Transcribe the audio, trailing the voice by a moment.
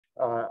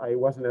I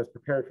wasn't as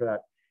prepared for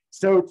that.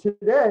 So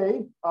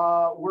today,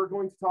 we're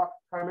going to talk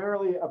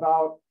primarily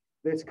about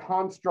this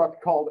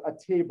construct called a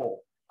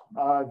table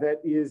that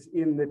is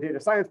in the data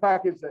science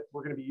package that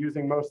we're going to be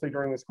using mostly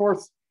during this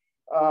course.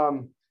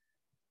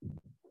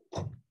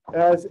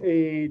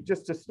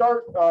 Just to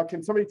start,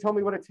 can somebody tell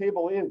me what a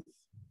table is,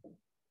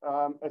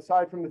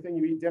 aside from the thing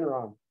you eat dinner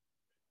on?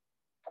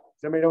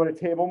 Does anybody know what a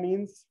table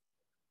means?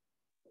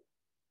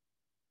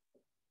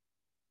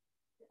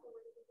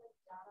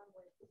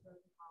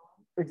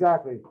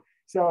 Exactly.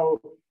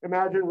 So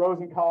imagine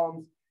rows and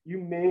columns. You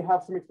may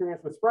have some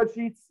experience with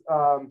spreadsheets,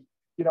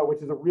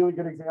 which is a really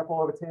good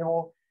example of a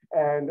table.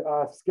 And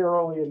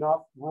scarily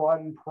enough,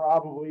 run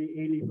probably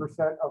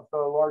 80% of the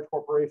large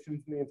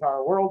corporations in the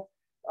entire world.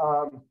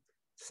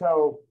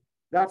 So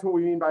that's what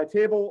we mean by a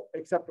table,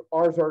 except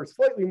ours are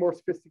slightly more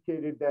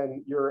sophisticated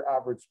than your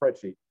average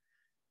spreadsheet.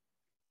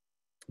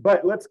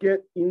 But let's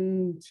get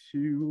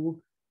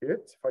into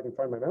it, if I can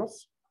find my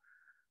mouse.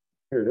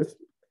 Here it is.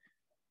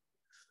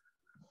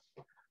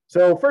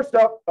 So first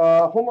up,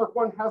 homework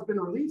 1 has been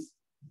released.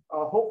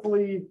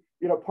 Hopefully,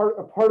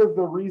 part of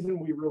the reason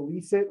we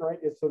release it, right,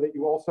 is so that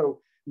you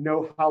also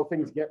know how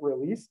things get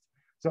released.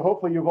 So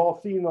hopefully you've all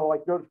seen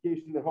the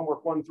notification that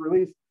homework 1's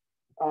released.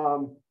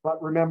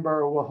 But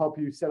remember, we'll help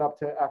you set up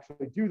to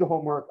actually do the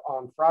homework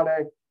on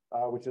Friday,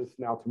 which is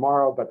now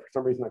tomorrow, but for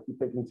some reason I keep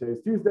thinking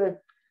today's Tuesday.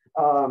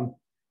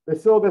 The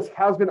syllabus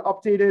has been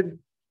updated.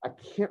 I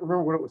can't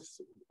remember what it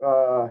was.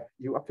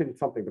 You updated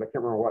something, but I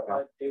can't remember what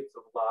now. Dates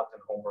of labs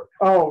and homework.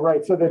 Oh,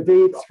 right. So the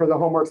dates for the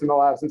homeworks and the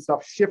labs and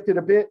stuff shifted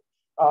a bit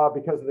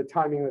because of the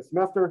timing of the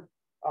semester.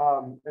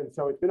 And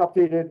so it's been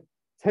updated.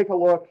 Take a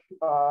look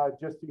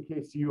just in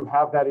case you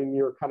have that in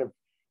your kind of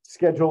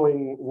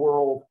scheduling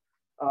world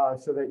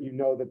so that you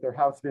know that there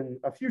has been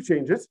a few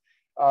changes,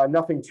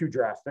 nothing too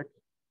drastic.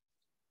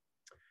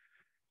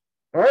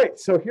 All right,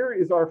 so here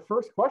is our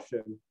first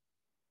question.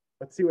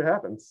 Let's see what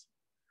happens.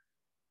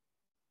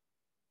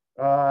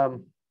 Now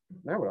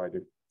what do I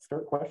do?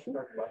 Start question?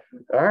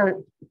 All right.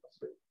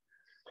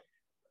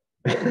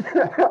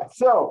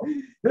 So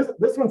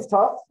this one's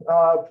tough.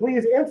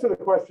 Please answer the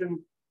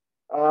question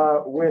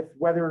with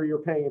whether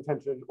you're paying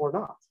attention or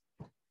not.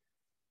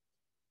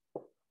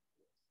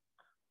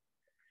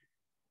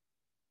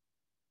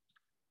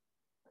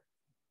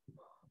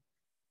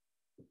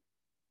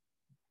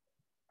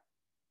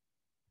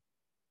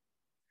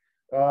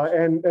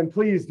 And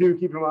please do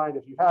keep in mind,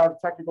 if you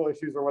have technical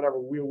issues or whatever,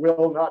 we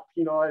will not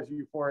penalize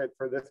you for it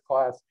for this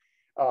class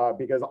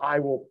because I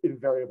will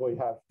invariably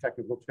have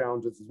technical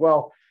challenges as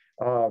well.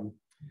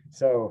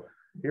 So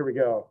here we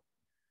go.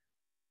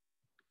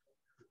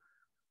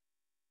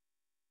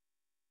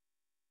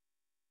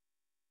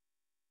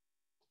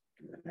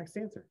 Next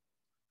answer.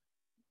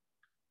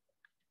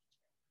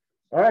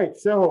 All right,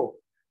 so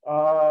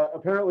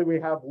apparently we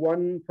have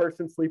one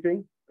person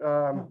sleeping.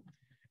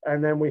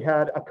 And then we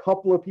had a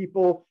couple of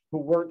people who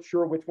weren't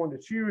sure which one to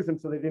choose, and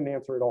so they didn't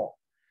answer at all.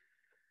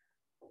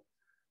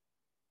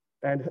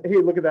 And hey,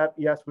 look at that.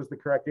 Yes was the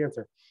correct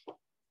answer.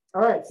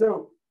 All right,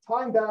 so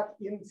tying back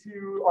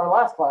into our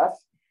last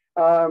class,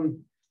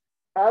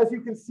 as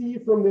you can see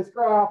from this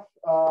graph,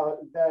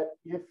 that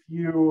if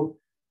you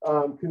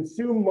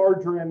consume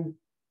margarine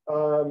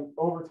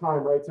over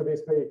time, right? So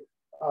basically,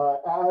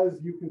 as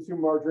you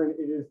consume margarine,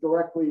 it is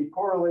directly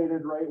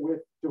correlated, right, with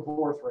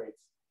divorce rates.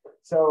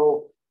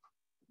 So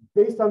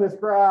based on this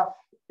graph,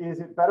 is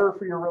it better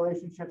for your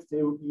relationships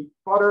to eat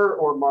butter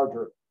or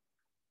margarine?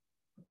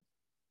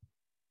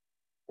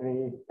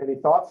 Any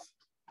thoughts?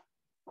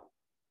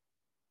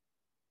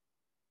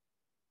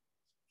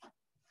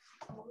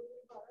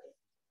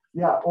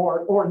 Yeah,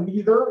 or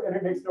neither, and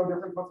it makes no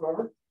difference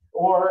whatsoever.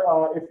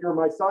 Or if you're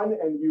my son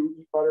and you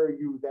eat butter,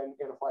 you then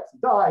anaphylaxis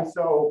die.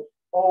 So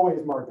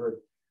always margarine.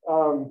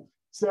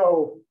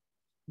 So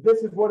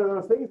this is one of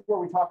those things where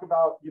we talk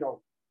about,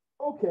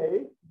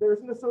 okay,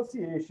 there's an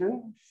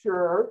association,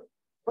 sure,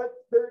 but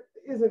there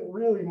isn't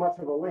really much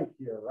of a link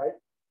here, right?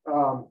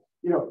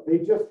 They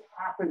just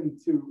happen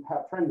to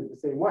have trended the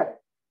same way.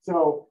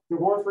 So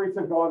divorce rates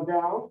have gone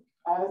down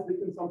as the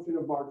consumption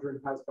of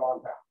margarine has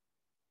gone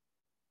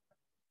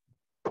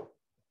down,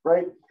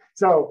 right?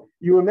 So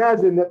you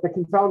imagine that the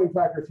confounding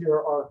factors here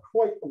are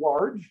quite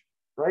large,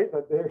 right?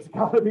 That there's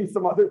got to be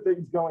some other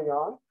things going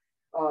on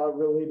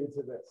related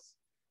to this.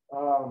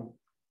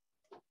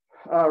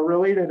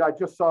 Related, I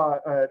just saw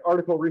an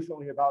article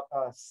recently about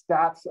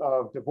stats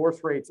of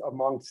divorce rates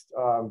amongst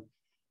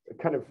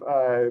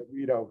traditional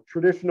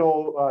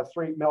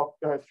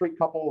straight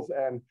couples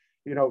and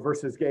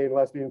versus gay and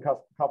lesbian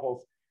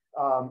couples,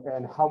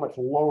 and how much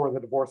lower the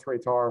divorce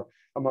rates are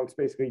amongst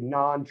basically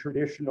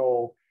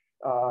non-traditional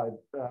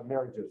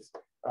marriages,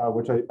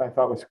 which I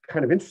thought was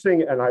kind of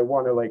interesting, and I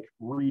want to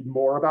read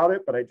more about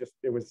it, but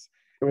it was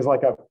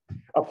like a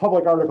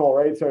public article,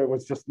 right? So it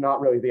was just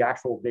not really the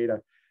actual data.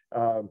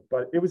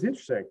 But it was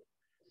interesting.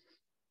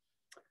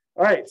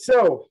 All right,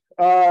 so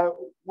what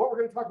we're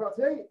going to talk about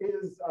today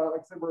is,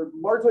 like I said, we're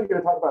largely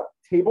going to talk about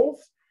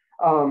tables.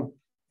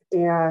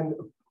 And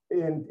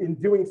in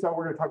doing so,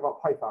 we're going to talk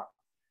about Python.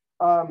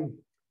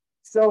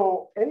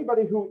 So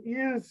anybody who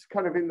is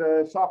kind of in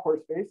the software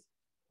space,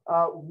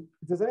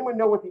 does anyone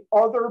know what the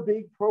other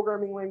big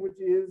programming language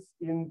is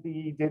in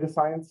the data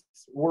science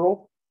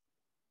world?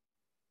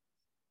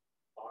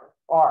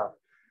 R.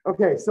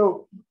 Okay,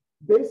 so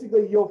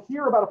basically you'll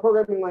hear about a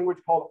programming language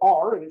called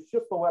R, and it's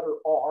just the letter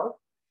R,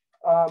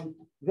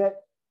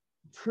 that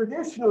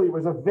traditionally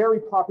was a very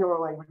popular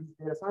language in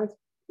data science,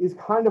 is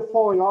kind of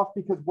falling off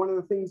because one of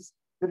the things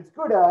that it's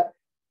good at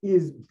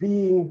is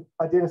being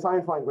a data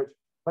science language,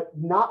 but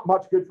not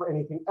much good for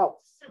anything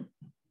else.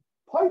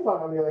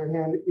 Python, on the other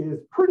hand,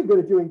 is pretty good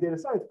at doing data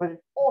science, but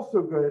it's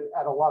also good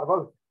at a lot of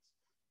other things.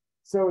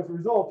 So as a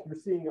result, you're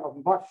seeing a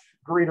much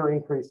greater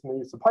increase in the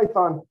use of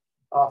Python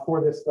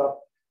for this stuff.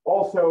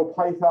 Also,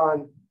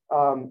 Python,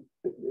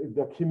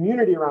 the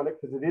community around it,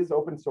 because it is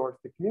open source,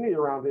 the community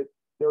around it,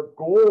 their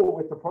goal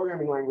with the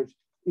programming language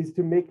is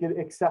to make it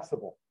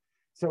accessible.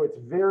 So it's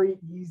very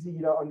easy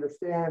to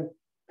understand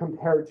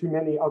compared to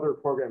many other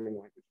programming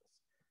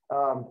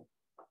languages.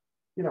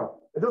 You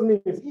know, it doesn't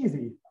mean it's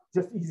easy,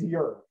 just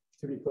easier,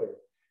 to be clear.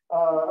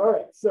 All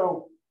right,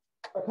 so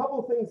a couple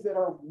of things that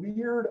are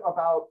weird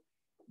about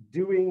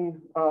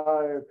doing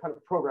kind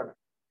of programming,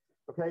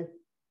 okay?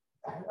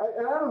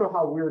 And I don't know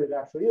how weird it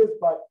actually is,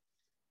 but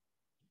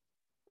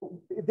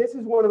this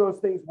is one of those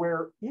things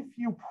where if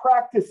you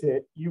practice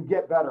it, you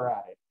get better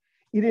at it.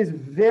 It is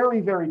very,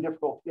 very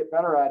difficult to get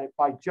better at it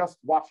by just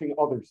watching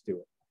others do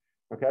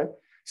it, okay?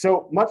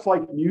 So much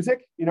like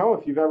music, you know,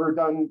 if you've ever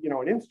done, you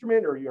know, an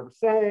instrument or you ever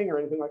sang or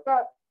anything like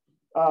that,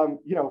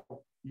 you know,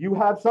 you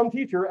had some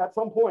teacher at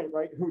some point,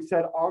 right, who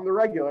said on the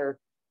regular,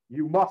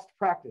 you must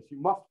practice, you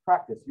must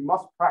practice, you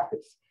must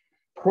practice.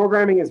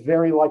 Programming is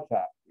very like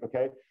that,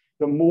 okay?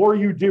 The more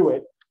you do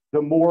it,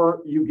 the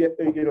more you get,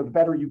 you know, the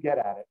better you get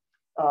at it.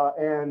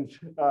 And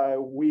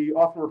we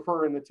often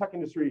refer in the tech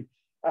industry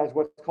as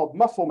what's called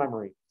muscle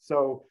memory.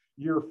 So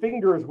your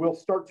fingers will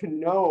start to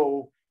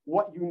know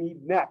what you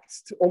need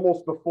next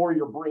almost before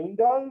your brain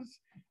does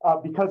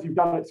because you've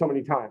done it so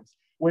many times,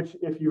 which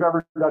if you've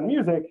ever done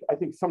music, I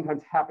think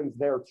sometimes happens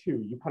there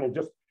too. You kind of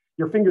just,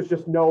 your fingers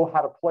just know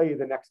how to play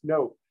the next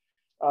note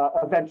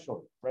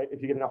eventually, right?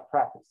 If you get enough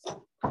practice.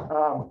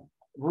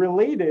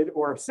 Related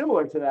or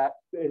similar to that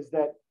is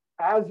that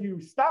as you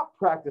stop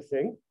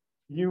practicing,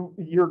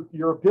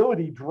 your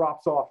ability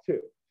drops off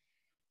too.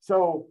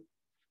 So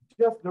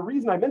just the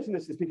reason I mention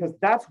this is because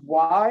that's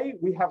why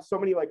we have so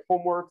many like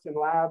homeworks and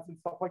labs and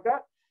stuff like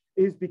that,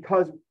 is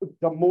because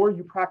the more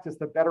you practice,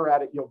 the better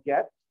at it you'll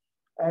get.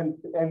 And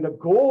the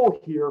goal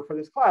here for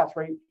this class,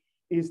 right,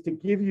 is to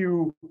give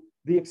you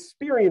the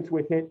experience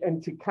with it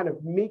and to kind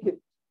of make it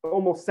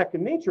almost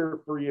second nature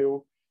for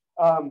you,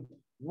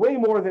 way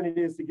more than it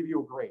is to give you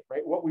a grade,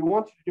 right? What we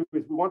want you to do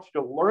is we want you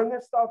to learn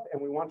this stuff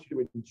and we want you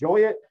to enjoy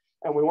it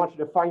and we want you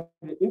to find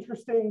it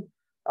interesting.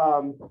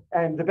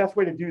 And the best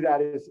way to do that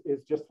is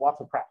just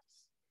lots of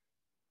practice.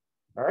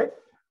 All right.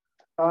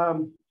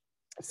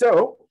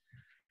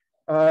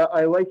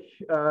 I like,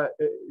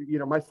 you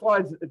know, my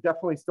slides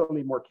definitely still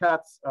need more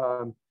cats.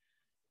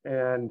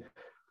 And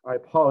I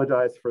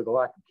apologize for the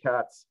lack of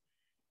cats,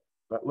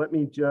 but let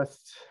me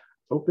just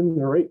open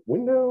the right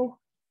window.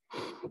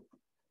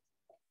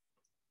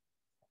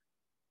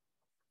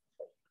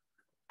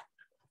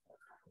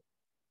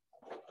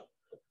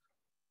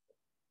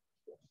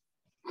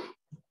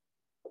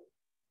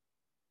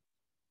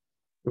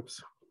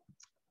 Oops,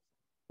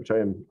 which I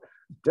am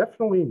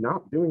definitely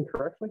not doing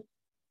correctly.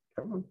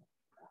 Come on.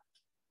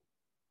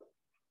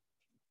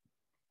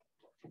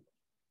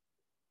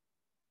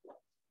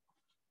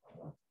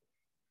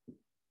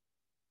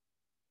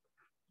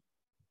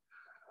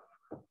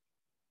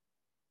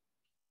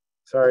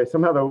 Sorry,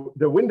 somehow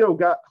the window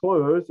got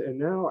closed and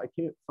now I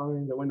can't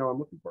find the window I'm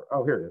looking for.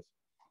 Oh, here it is.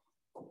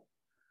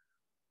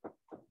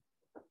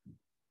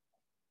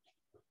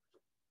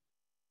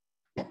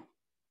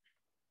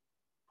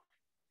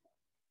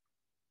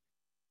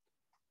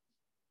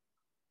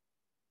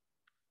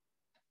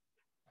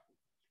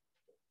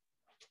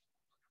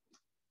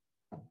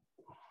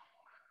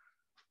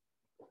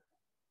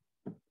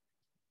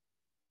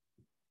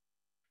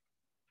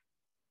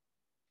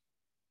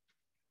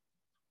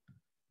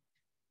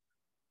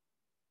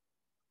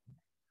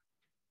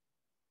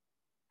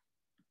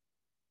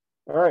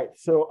 All right,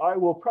 so I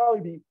will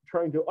probably be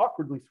trying to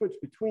awkwardly switch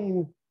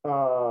between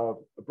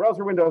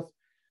browser windows.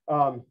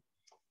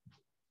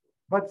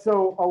 But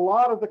so a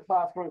lot of the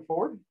class going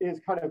forward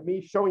is kind of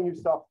me showing you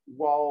stuff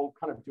while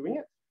kind of doing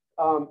it.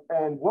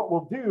 And what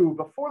we'll do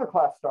before the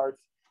class starts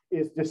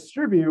is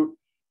distribute.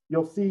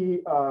 You'll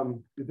see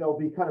they'll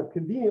be kind of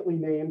conveniently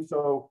named.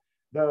 So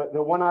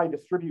the one I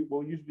distribute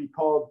will usually be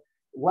called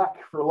LEC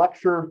for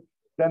lecture,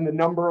 then the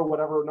number,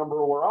 whatever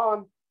number we're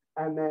on,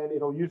 and then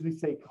it'll usually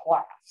say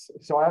class.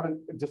 So I haven't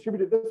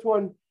distributed this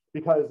one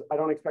because I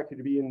don't expect it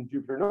to be in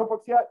Jupyter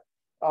Notebooks yet.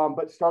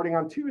 But starting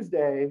on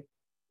Tuesday,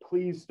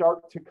 please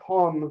start to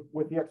come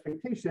with the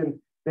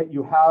expectation that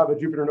you have a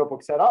Jupyter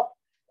Notebook set up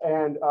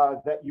and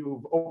that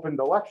you've opened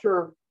the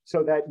lecture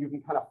so that you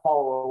can kind of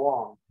follow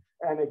along.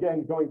 And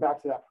again, going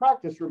back to that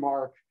practice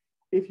remark,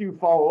 if you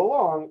follow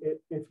along,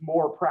 it's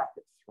more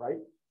practice, right?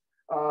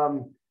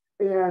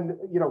 And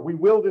we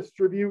will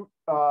distribute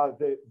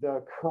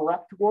the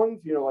correct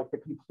ones, like the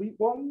complete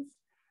ones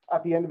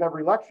at the end of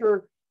every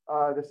lecture.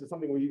 This is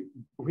something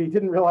we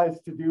didn't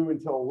realize to do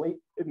until late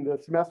in the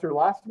semester,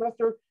 last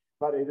semester,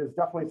 but it is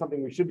definitely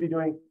something we should be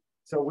doing.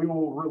 So we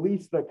will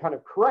release the kind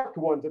of correct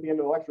ones at the end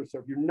of the lecture. So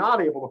if you're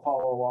not able to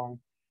follow along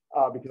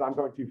because I'm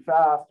going too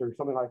fast or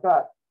something like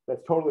that,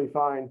 that's totally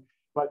fine.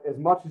 But as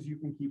much as you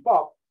can keep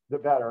up, the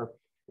better.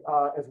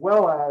 As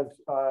well as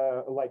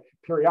like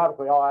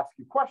periodically, I'll ask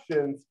you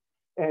questions.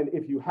 And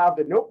if you have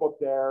the notebook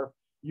there,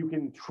 you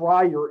can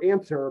try your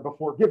answer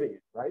before giving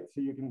it, right? So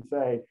you can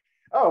say,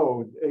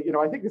 oh,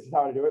 I think this is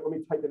how to do it. Let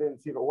me type it in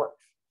and see if it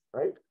works,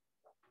 right?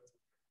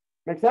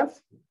 Make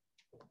sense?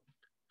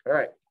 All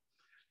right.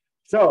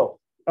 So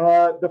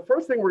the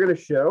first thing we're going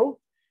to show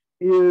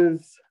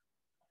is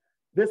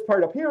this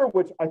part up here,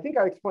 which I think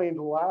I explained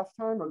last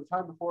time or the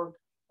time before.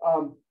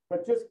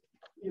 But just,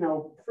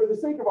 for the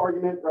sake of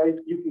argument, right,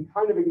 you can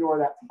kind of ignore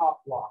that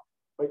top block,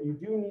 but you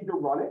do need to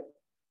run it.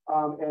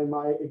 And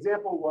my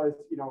example was,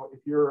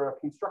 if you're a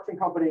construction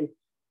company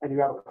and you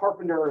have a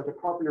carpenter, the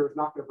carpenter is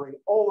not going to bring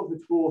all of the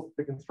tools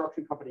the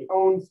construction company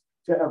owns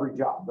to every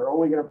job. They're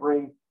only going to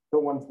bring the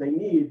ones they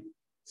need.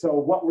 So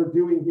what we're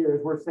doing here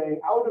is we're saying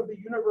out of the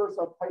universe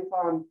of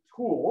Python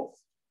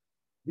tools,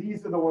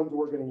 these are the ones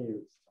we're going to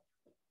use.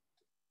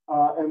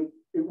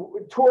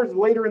 Towards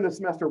later in the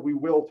semester, we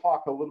will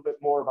talk a little bit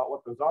more about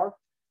what those are.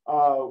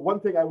 One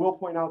thing I will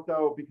point out,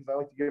 though, because I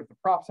like to give the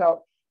props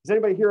out, has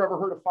anybody here ever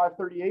heard of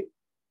 538?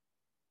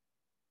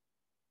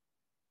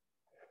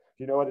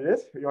 Do you know what it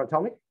is? You want to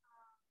tell me?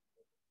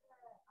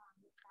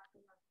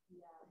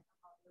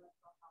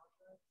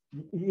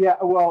 Yeah,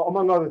 well,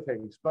 among other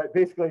things, but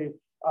basically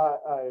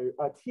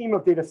a team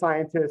of data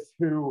scientists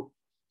who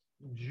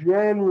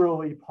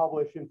generally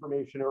publish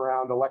information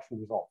around election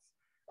results.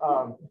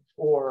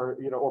 Or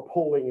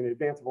polling in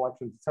advance of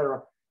elections, et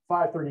cetera.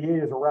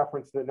 538 is a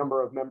reference to the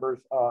number of members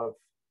of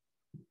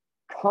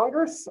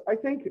Congress, I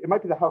think. It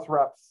might be the House of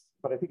Reps,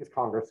 but I think it's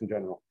Congress in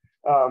general.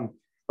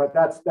 But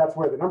that's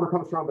where the number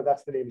comes from, but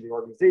that's the name of the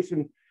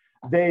organization.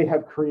 They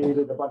have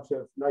created a bunch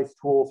of nice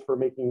tools for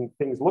making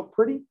things look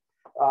pretty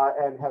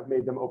and have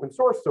made them open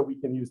source so we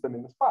can use them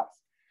in this class.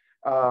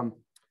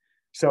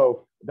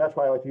 So that's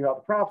why I like to give out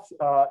the props.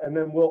 And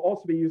then we'll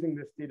also be using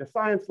this data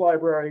science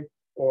library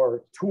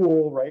or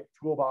tool, right?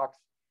 Toolbox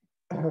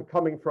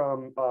coming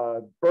from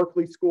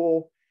Berkeley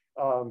School.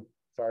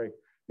 Sorry,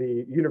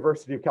 the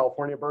University of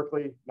California,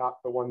 Berkeley,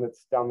 not the one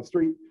that's down the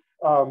street.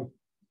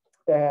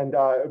 And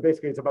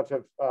basically it's a bunch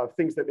of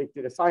things that make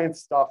data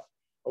science stuff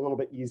a little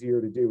bit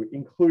easier to do,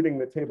 including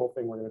the table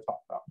thing we're going to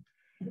talk about.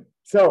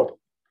 So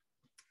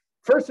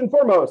first and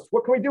foremost,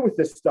 what can we do with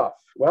this stuff?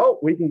 Well,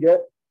 we can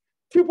get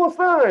 2 +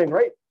 9,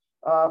 right?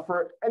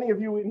 For any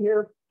of you in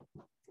here,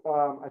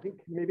 I think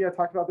maybe I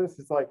talked about this.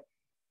 It's like,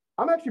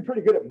 I'm actually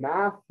pretty good at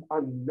math.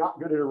 I'm not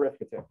good at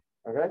arithmetic,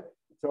 okay?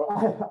 So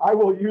I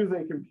will use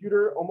a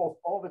computer almost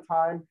all the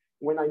time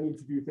when I need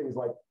to do things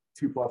like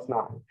 2 +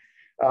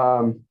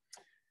 9.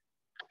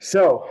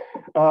 So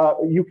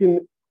you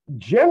can,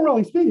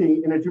 generally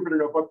speaking, in a Jupyter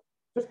Notebook,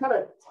 just kind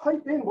of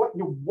type in what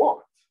you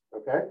want,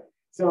 okay?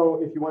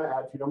 So if you want to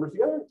add two numbers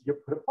together, you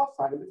put a plus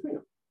sign in between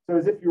them. So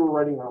as if you were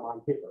writing them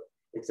on paper,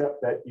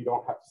 except that you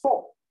don't have to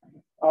solve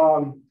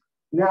it.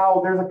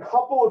 Now, there's a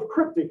couple of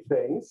cryptic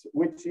things,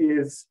 which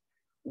is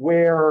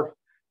where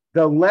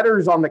the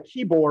letters on the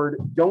keyboard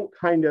don't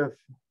kind of,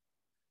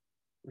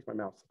 where's my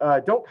mouse?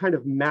 Don't kind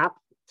of map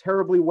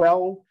terribly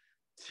well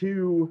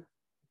to,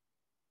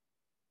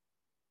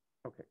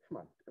 okay, come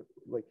on.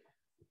 Like,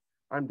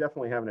 I'm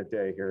definitely having a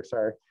day here,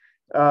 sorry.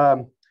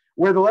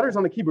 Where the letters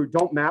on the keyboard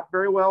don't map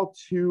very well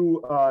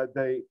to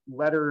the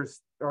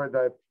letters or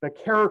the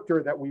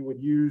character that we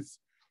would use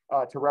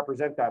to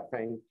represent that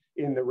thing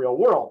in the real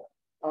world.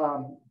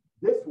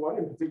 This one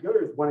in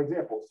particular is one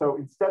example. So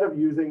instead of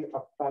using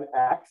an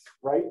X,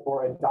 right,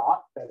 or a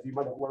dot, as you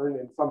might have learned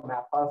in some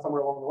math class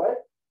somewhere along the way,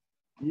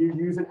 you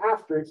use an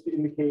asterisk to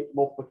indicate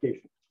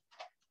multiplication.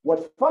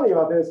 What's funny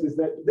about this is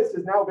that this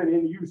has now been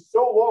in use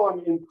so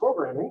long in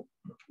programming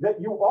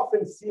that you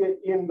often see it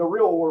in the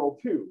real world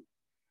too.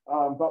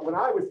 But when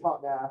I was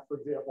taught math, for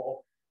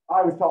example,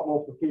 I was taught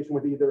multiplication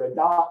with either a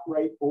dot,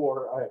 right,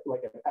 or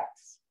like an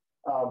X.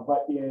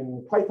 But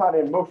in Python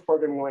and most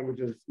programming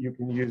languages, you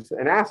can use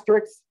an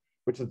asterisk,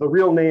 which is the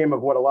real name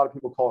of what a lot of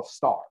people call a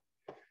star.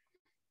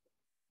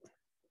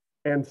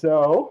 And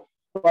so,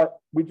 but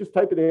we just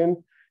type it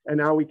in, and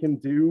now we can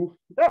do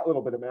that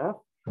little bit of math.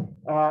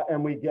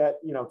 And we get,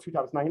 2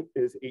 times 9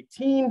 is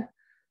 18.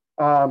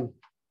 And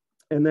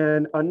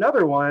then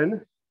another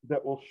one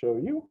that we'll show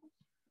you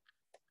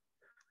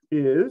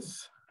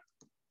is,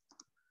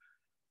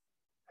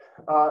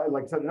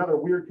 like I said, another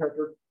weird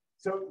character.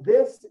 So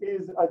this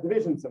is a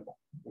division symbol,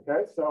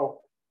 okay?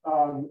 So,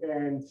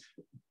 and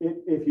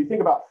if you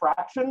think about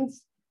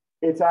fractions,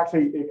 it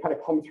kind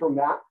of comes from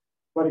that.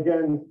 But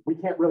again, we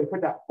can't really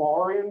put that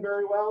bar in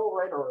very well,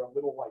 right? Or a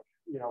little like,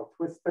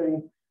 twist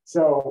thing.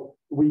 So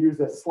we use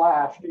a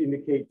slash to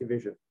indicate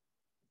division.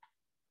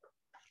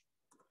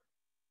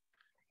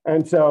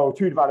 And so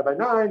 2 divided by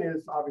 9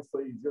 is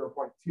obviously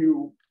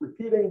 0.2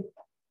 repeating,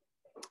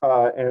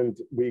 and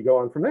we go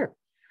on from there.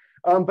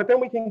 But then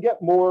we can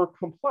get more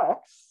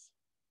complex,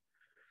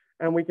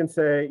 and we can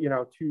say,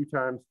 2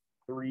 times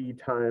 3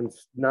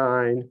 times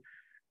 9,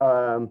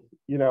 and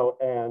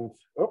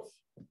oops,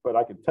 but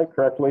I can type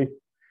correctly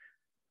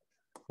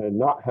and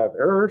not have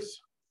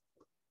errors.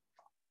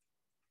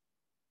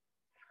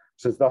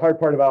 So it's the hard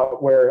part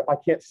about where I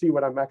can't see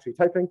what I'm actually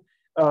typing.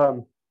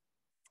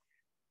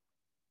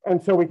 And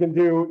so we can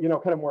do,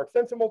 kind of more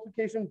extensive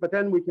multiplication, but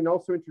then we can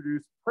also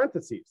introduce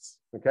parentheses.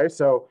 Okay,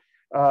 so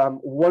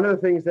one of the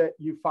things that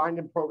you find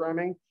in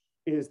programming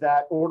is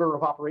that order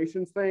of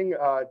operations thing.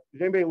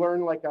 Did anybody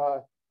learn like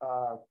what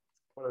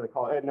do they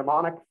call it? A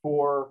mnemonic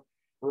for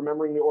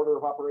remembering the order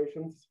of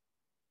operations?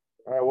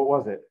 What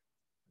was it?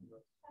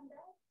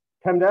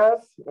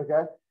 PEMDAS.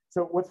 Okay.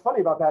 So what's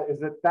funny about that is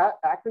that that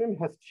acronym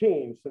has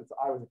changed since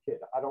I was a kid.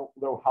 I don't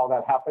know how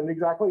that happened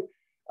exactly,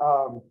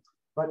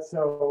 but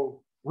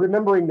so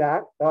remembering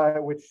that,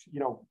 which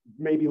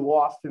may be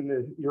lost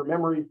in your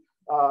memory,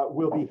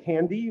 will be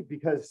handy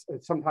because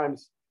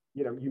sometimes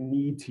you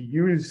need to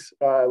use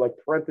like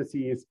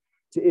parentheses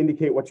to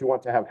indicate what you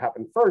want to have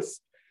happen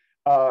first.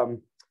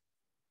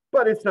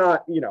 But it's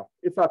not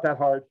it's not that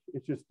hard.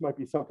 It just might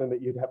be something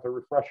that you'd have to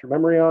refresh your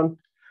memory on.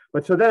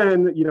 But so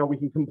then we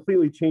can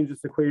completely change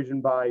this equation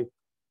by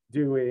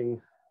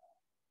doing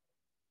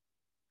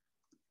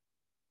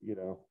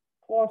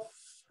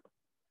plus.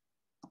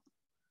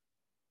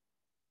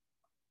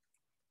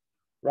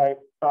 Right,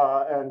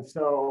 and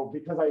so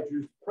because I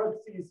introduced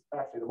parentheses,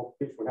 actually the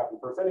multiplication would happen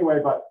first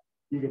anyway, but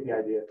you get the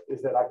idea,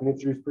 is that I can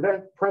introduce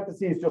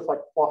parentheses just like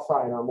plus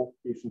sign or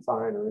multiplication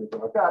sign or anything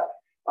like that,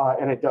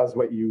 and it does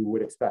what you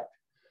would expect.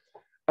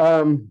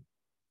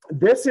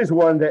 This is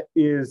one that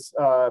is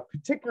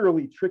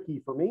particularly tricky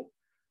for me,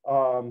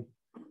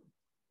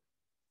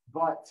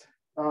 but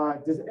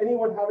does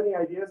anyone have any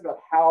ideas about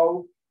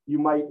how you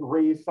might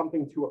raise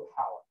something to a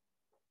power?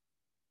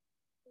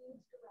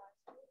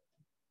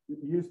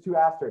 Use 2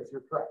 asterisks,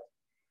 you're correct.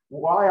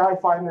 Why I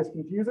find this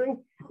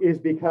confusing is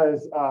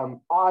because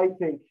I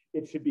think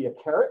it should be a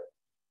caret,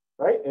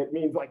 right? It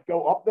means like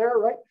go up there,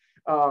 right?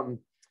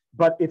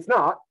 But it's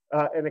not,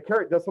 and a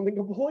caret does something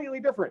completely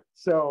different.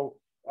 So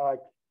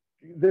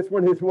this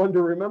one is one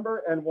to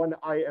remember and one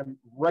I am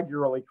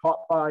regularly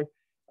caught by.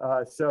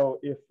 So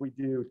if we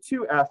do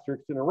 2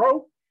 asterisks in a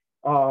row,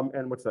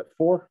 and what's that,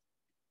 4?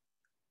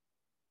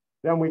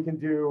 Then we can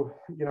do,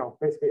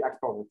 basically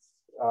exponents.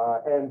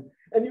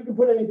 And you can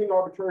put anything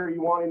arbitrary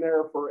you want in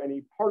there for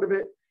any part of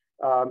it.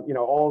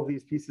 All of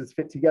these pieces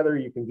fit together.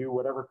 You can do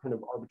whatever kind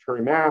of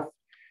arbitrary math.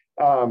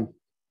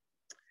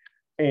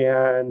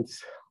 And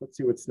let's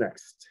see what's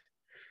next.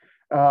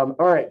 All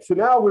right, so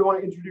now we want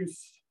to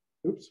introduce,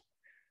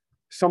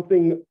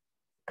 something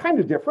kind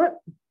of different,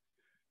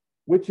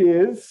 which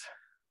is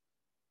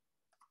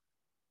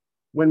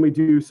when we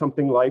do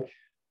something like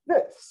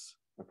this,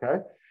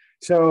 okay?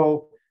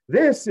 So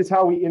this is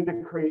how we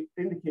indicate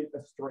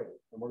a string.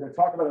 And we're going to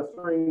talk about a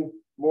string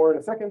more in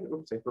a second.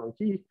 Oops, I threw a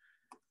key.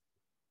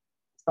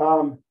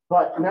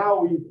 But now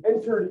we've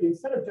entered,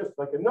 instead of just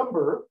like a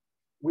number,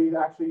 we've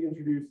actually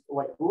introduced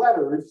like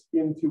letters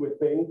into a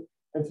thing.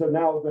 And so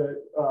now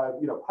the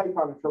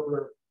Python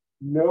interpreter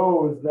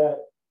knows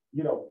that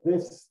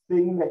this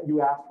thing that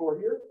you asked for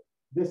here,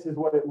 this is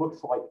what it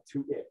looks like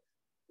to it.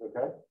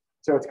 Okay,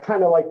 so it's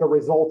kind of like the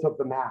result of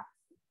the math.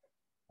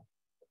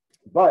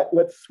 But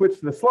let's switch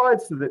the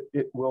slides so that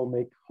it will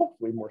make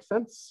hopefully more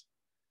sense.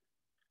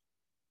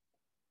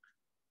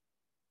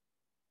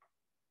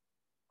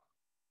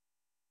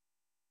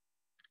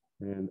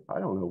 And I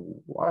don't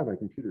know why my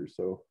computer is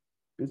so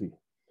busy.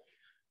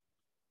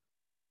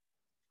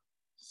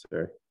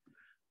 Sorry.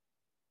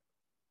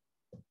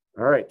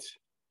 All right.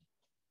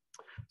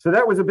 So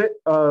that was a bit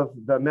of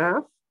the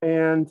math.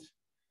 And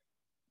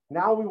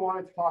now we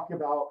want to talk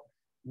about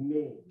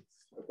names,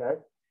 okay?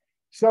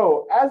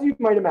 So as you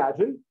might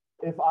imagine,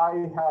 if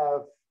I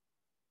have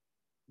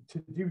to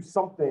do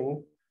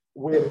something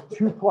with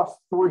 2 plus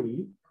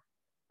 3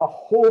 a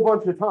whole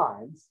bunch of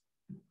times,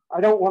 I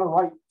don't want to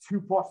write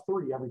 2 plus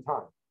 3 every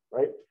time,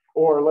 right?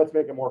 Or let's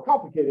make it more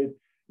complicated,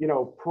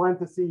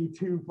 parenthesis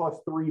 2 plus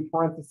 3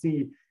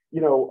 parenthesis,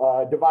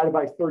 divided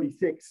by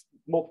 36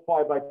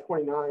 multiplied by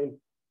 29.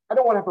 I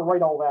don't want to have to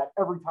write all that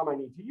every time I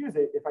need to use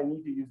it if I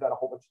need to use that a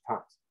whole bunch of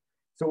times.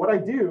 So what I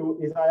do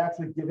is I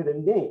actually give it a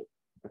name,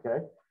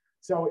 okay?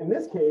 So in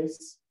this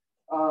case,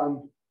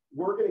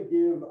 we're going to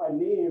give a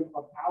name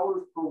of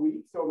hours per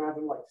week. So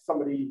imagine like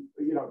somebody,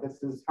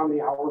 this is how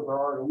many hours there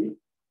are in a week.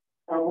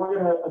 And we're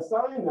going to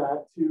assign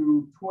that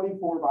to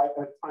 24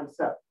 times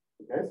 7.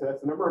 Okay, so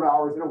that's the number of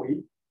hours in a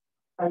week.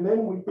 And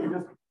then we can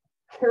just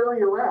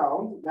carry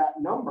around that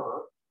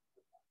number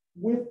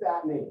with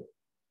that name.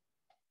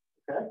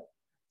 Okay,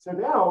 so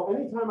now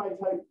anytime I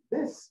type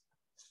this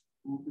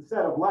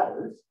set of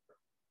letters,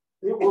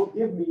 it will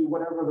give me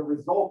whatever the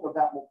result of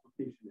that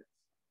multiplication is.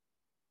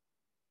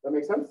 That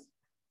make sense?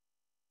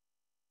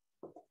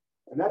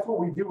 And that's what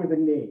we do with a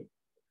name.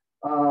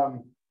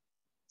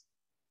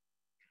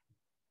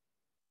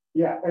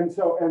 Yeah, and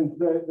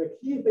the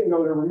key thing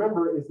though to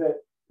remember is that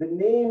the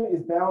name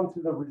is bound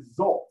to the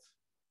result,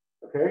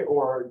 okay,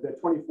 or the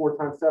 24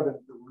 times 7,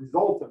 the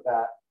result of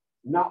that,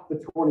 not the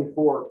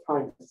 24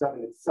 times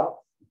 7 itself.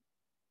 Does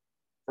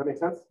that make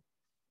sense?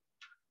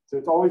 So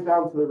it's always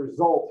down to the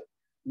result,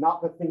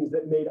 not the things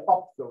that made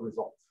up the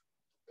result.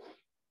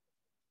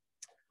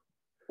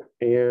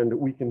 And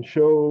we can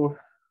show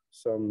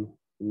some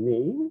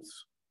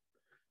names,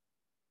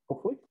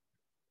 hopefully.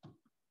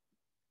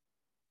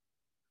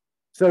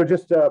 So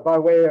just by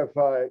way of,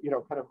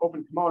 kind of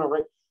open kimono,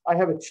 right? I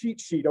have a cheat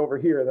sheet over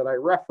here that I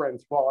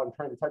reference while I'm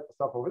trying to type the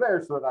stuff over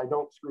there so that I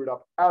don't screw it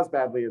up as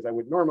badly as I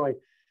would normally.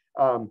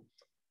 So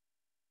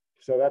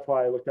that's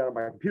why I look down at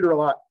my computer a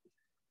lot.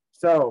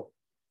 So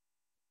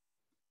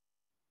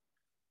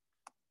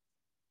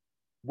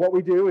what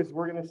we do is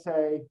we're going to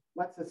say,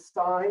 let's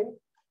assign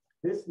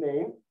this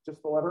name,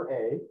 just the letter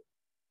A,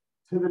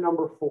 to the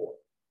number 4,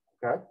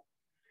 okay?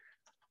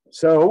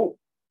 So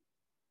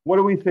what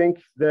do we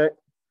think that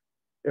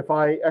if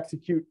I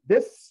execute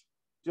this,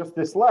 just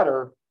this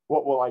letter,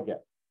 what will I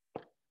get?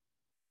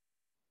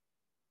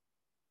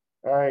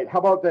 All right, how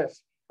about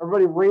this?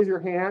 Everybody raise your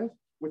hand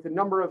with the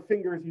number of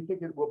fingers you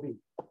think it will be.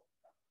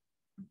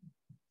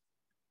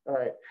 All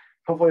right,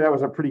 hopefully that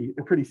was a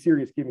pretty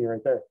serious gimme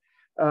right there.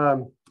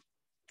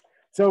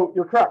 So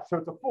you're correct, so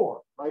it's a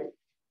 4, right?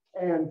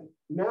 And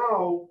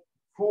now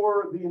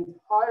for the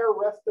entire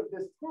rest of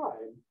this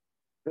time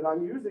that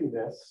I'm using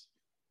this,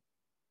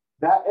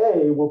 that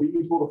A will be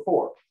equal to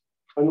 4,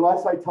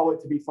 unless I tell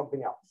it to be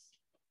something else.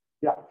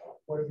 Yeah.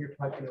 What if you're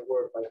typing a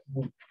word like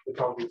week, which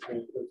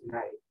obviously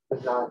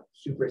does not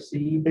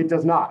supersede? It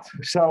does not.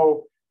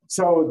 So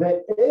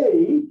that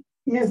A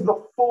is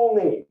the full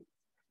name.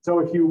 So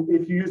if you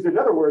used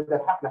another word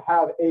that happened to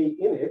have A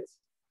in it,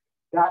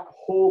 that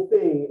whole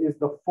thing is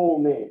the full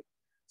name.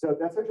 So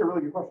that's actually a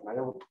really good question. I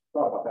never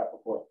thought about that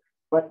before.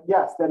 But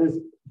yes, that is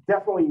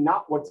definitely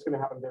not what's going to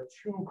happen. They're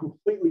two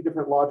completely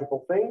different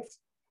logical things,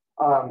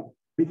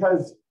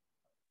 because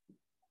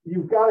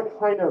you've got to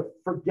kind of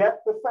forget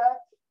the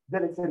fact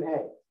that it's an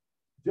A.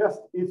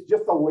 It's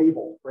just a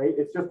label, right?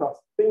 It's just a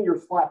thing you're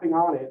slapping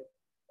on it.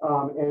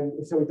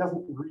 And so it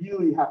doesn't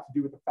really have to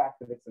do with the fact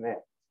that it's an A.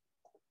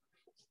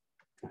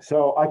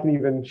 So I can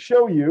even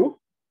show you,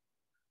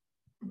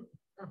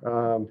 but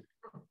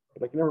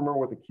I can never remember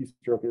what the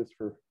keystroke is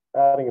for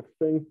adding a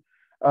thing.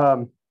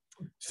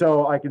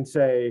 So I can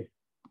say,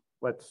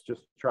 let's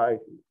just try,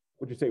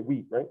 would you say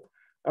wheat, right?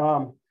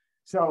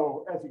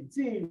 So as you can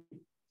see,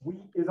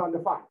 wheat is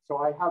undefined. So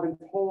I haven't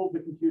told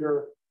the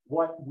computer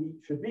what wheat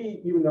should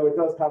be, even though it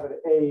does have an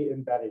A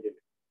embedded in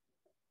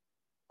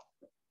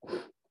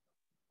it.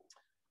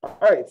 All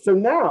right, so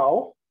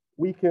now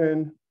we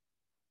can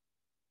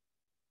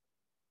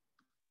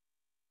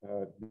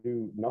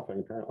do nothing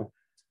apparently.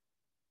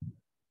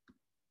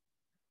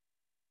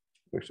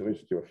 Actually, let me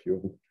just do a few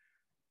of them.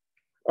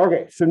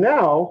 Okay, so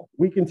now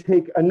we can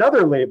take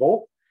another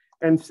label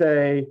and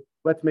say,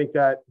 let's make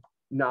that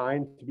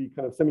 9 to be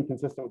kind of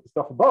semi-consistent with the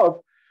stuff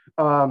above.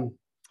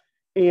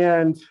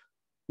 And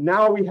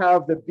now we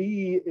have the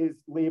B is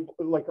labeled,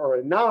 or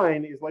a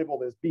 9 is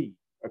labeled as B,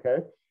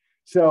 okay?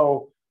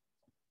 So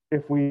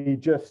if we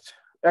just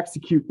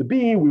execute the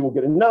B, we will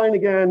get a 9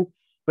 again,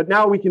 but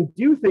now we can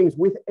do things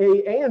with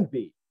A and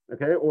B,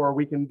 okay? Or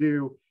we can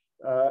do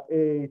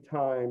A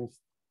times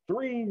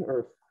 3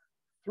 or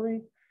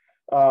 3,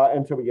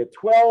 and so we get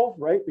 12,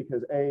 right?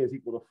 Because A is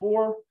equal to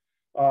 4.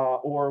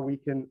 Or we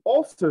can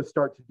also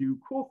start to do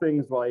cool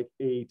things like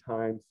A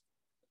times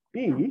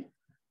B,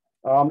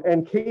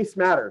 and case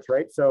matters,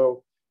 right?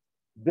 So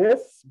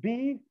this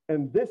B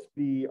and this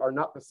B are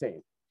not the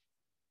same,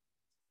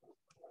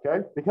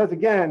 okay? Because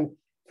again,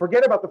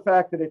 forget about the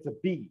fact that it's a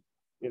B,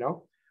 you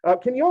know?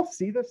 Can you all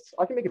see this?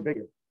 I can make it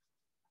bigger.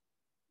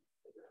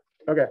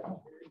 Okay.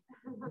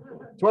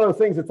 It's one of those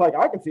things, it's like,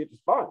 I can see it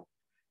just fine.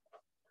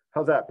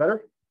 How's that,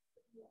 better?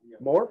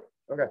 More?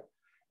 Okay.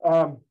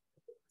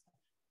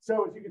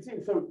 So as you can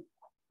see, so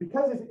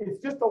because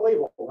it's just a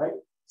label, right?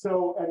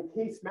 So, and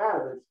case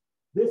matters,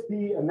 this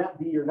B and that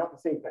B are not the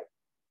same thing,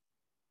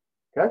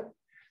 okay?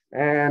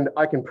 And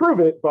I can prove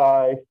it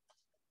by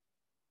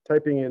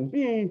typing in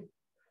B,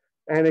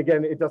 and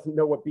again, it doesn't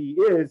know what B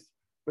is,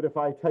 but if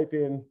I type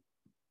in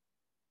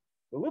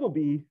the little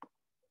b,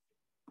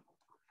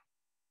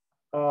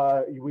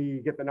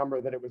 we get the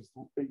number that it was,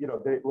 they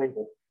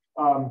labeled.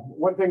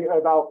 One thing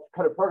about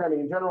kind of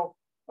programming in general,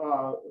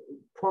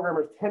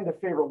 programmers tend to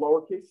favor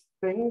lowercase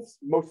things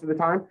most of the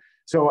time.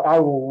 So I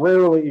will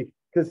rarely,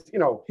 because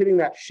hitting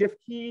that shift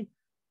key,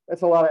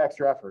 that's a lot of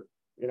extra effort.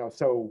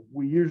 So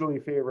we usually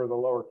favor the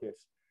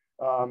lowercase.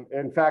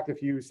 In fact,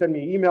 if you send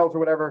me emails or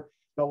whatever,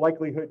 the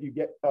likelihood you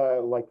get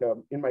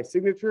in my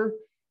signature,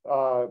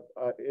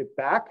 it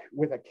back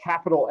with a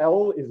capital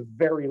L is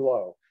very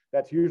low.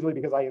 That's usually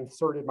because I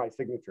inserted my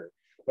signature.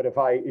 But if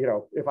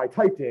I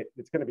typed it,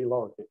 it's going to be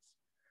lowercase.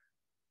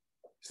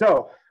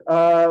 So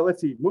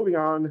let's see, moving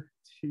on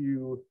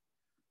to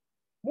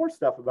more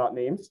stuff about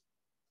names.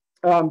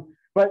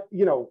 But,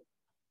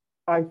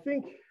 I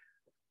think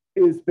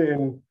it's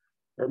been,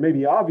 or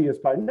maybe obvious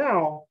by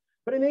now,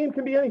 but a name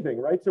can be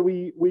anything, right? So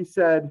we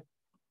said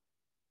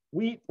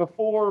wheat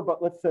before,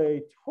 but let's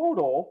say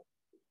total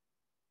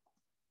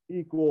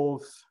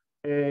equals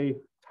A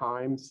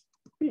times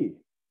B.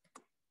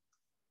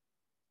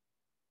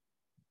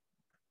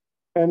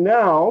 And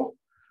now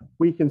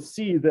we can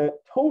see that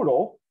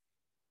total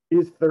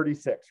is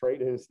 36,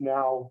 right? It is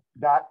now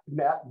that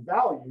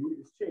value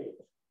is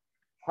changed.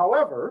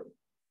 However,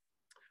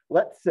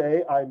 let's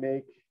say I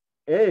make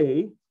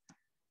A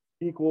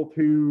equal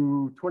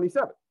to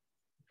 27.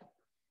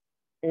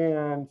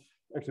 And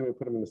actually, we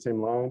put them in the same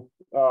line.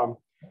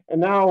 And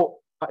now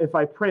if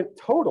I print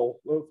total,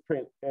 let's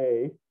print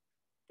A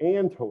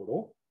and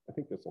total. I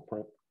think this will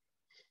print.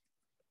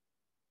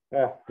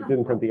 It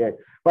didn't print the A.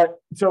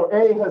 But so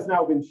A has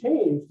now been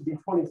changed to be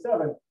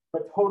 27,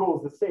 but total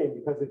is the same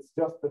because it's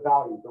just the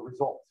value, the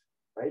result,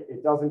 right?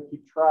 It doesn't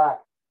keep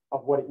track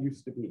of what it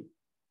used to be.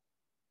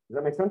 Does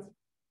that make sense?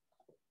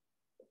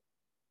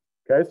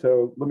 Okay,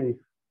 so let me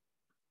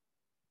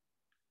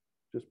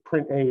just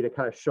print A to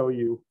kind of show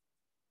you.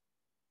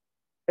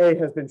 A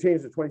has been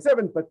changed to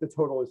 27, but the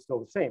total is still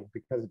the same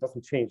because it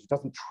doesn't change. It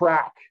doesn't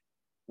track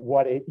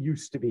what it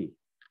used to be.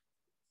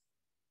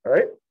 All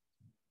right.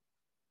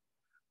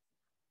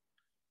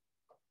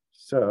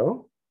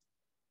 So,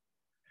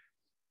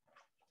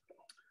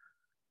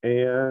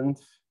 and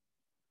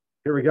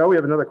here we go. We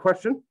have another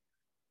question.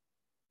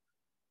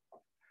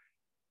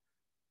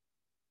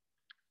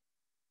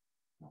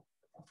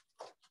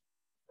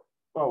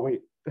 Oh,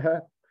 wait.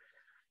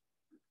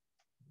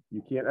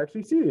 You can't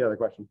actually see the other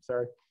question.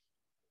 Sorry.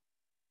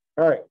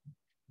 All right.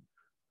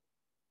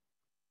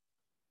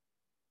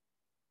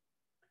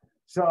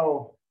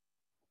 So,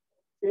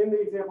 in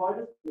the example I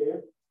just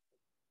gave,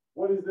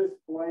 what is this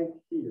blank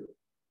here?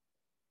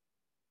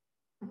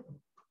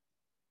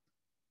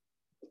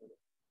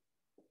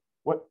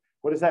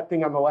 What is that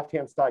thing on the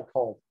left-hand side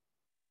called?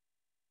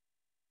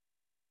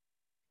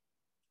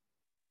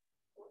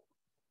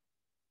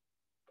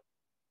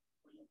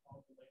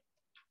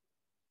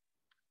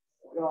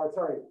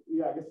 Sorry.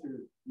 Yeah, I guess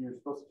you're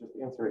supposed to just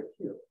answer it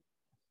here.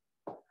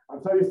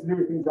 I'm so used to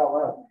doing things out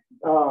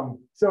loud.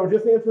 So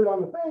just answer it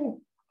on the thing.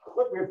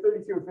 Look, we have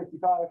 32 and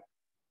 55.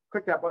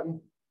 Click that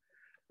button.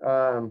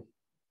 I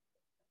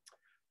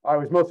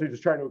was mostly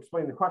just trying to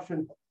explain the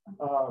question.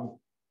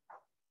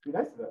 Be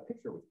nice if that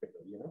picture was bigger,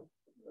 you know?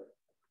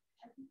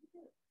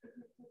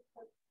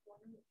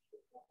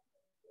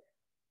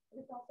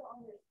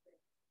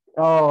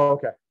 Oh,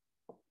 okay.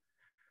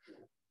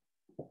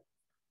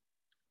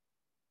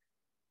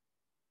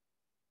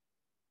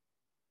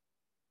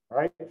 All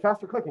right,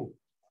 faster clicking.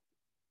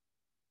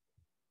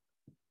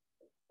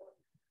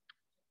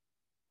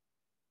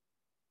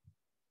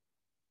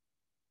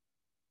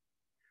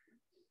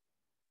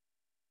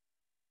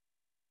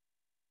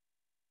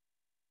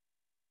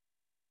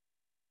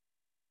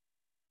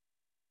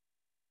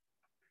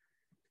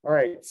 All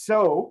right,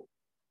 so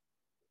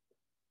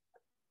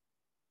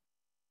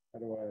how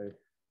do I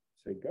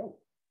say go?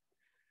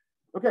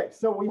 Okay,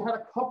 so we had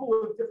a couple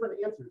of different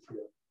answers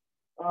here.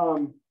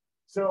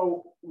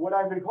 So what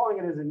I've been calling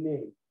it is a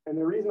name. And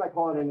the reason I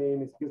call it a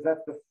name is because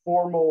that's the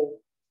formal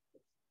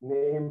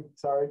name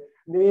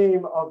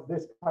of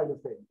this kind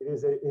of thing.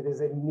 It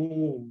is a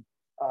name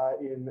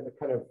in a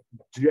kind of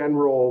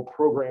general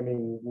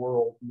programming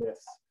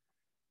worldness.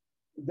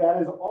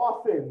 That is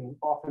often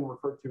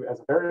referred to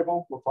as a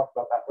variable. We'll talk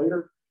about that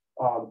later,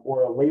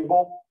 or a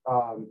label.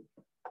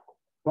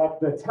 But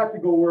the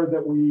technical word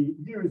that we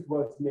used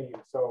was name.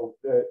 So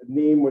the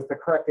name was the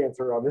correct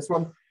answer on this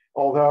one.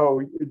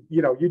 Although,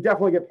 you know, you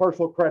definitely get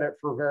partial credit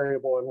for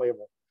variable and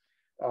label.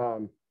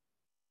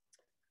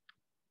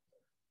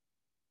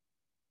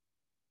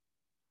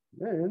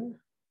 Then,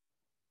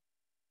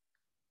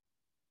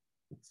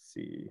 let's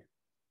see.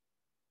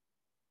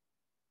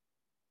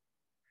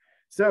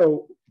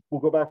 So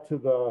we'll go back to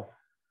the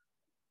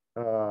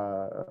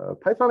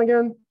Python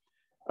again.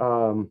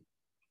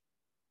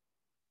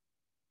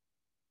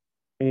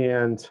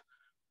 And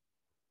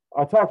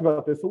I talked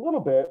about this a little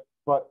bit,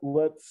 but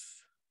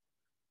let's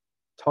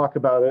talk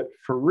about it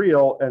for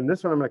real. And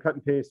this one I'm going to cut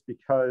and paste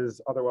because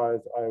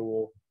otherwise I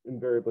will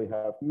invariably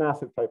have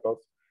massive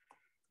typos.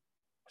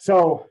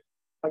 So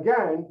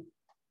again,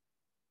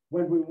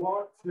 when we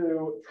want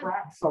to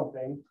track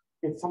something,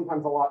 it's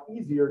sometimes a lot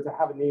easier to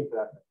have a name for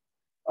that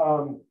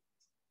thing.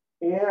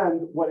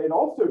 And what it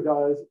also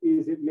does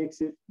is it makes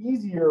it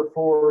easier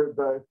for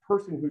the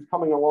person who's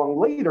coming along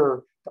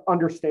later to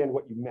understand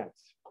what you meant,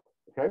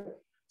 okay?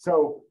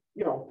 So,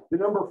 you know, the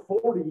number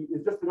 40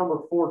 is just the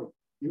number 40.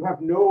 You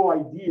have no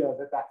idea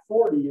that that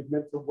 40 is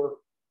meant to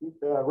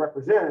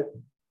represent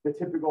the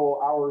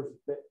typical hours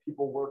that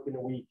people work in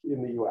a week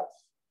in the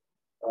US.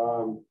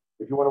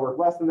 If you want to work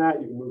less than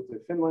that, you can move to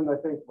Finland, I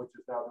think, which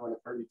is now doing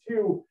a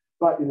 32,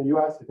 but in the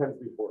US, it tends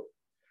to be 40.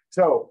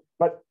 So,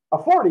 but a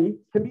 40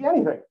 can be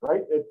anything,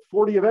 right? It's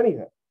 40 of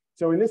anything.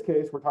 So in this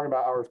case, we're talking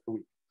about hours per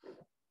week.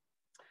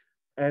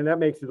 And that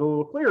makes it a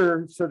little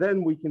clearer. So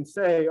then we can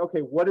say, okay,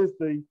 what is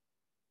the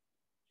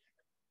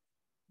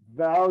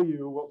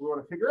value? What we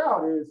want to figure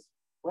out is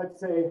let's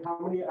say how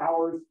many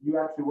hours you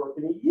actually work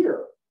in a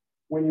year.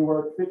 When you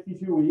work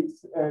 52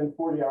 weeks and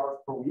 40 hours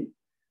per week,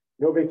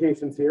 no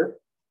vacations here.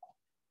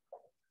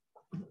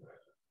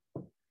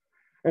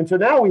 And so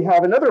now we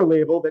have another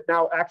label that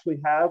now actually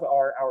has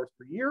our hours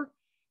per year.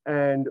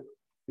 And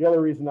the other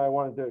reason I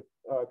wanted to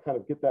kind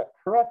of get that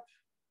correct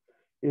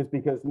is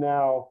because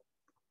now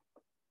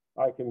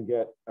I can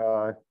get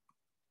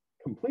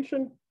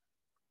completion,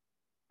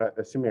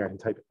 assuming I can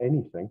type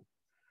anything.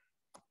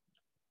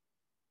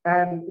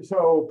 And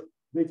so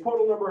the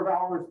total number of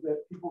hours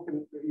that people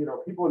can,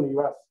 people in the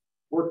US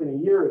work in a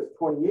year is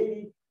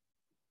 2080.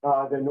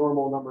 The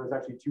normal number is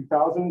actually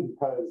 2000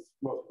 because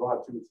most people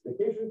have 2 weeks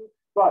vacation.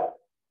 But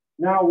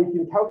now we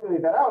can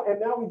calculate that out, and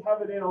now we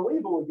have it in a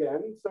label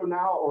again. So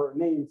now, or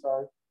name,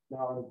 sorry.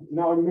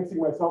 Now I'm mixing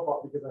myself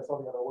up because I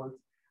saw the other words.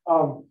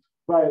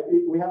 But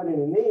we have it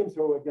in a name,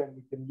 so again,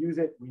 we can use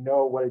it. We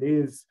know what it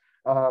is,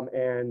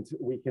 and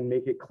we can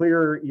make it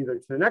clear either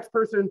to the next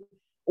person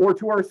or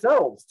to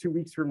ourselves 2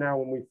 weeks from now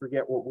when we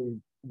forget what we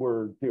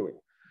were doing.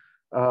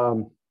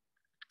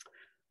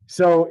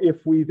 So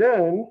if we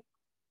then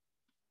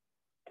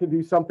can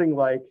do something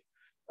like,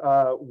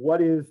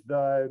 what is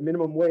the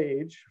minimum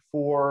wage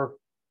for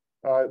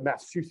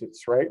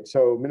Massachusetts, right?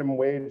 So minimum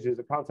wage is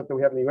a concept that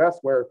we have in the US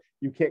where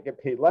you can't get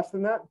paid less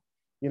than that,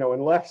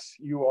 unless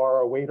you are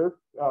a waiter,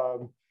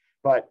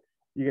 but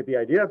you get the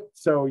idea.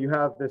 So you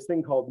have this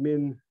thing called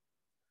min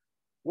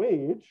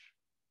wage.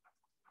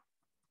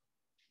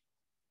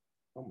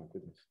 Oh my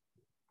goodness.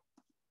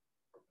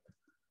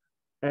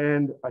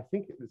 And I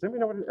think, does anybody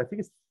know what it is? I think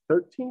it's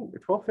 13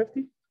 or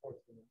 1250?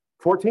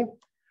 14.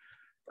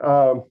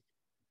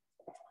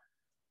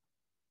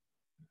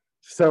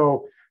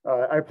 So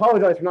I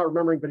apologize for not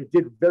remembering, but it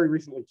did very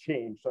recently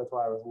change. So that's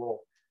why I was a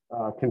little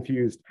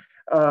confused.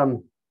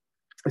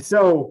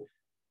 So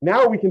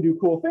now we can do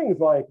cool things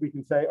like we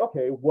can say,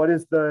 okay, what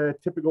is the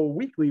typical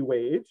weekly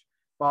wage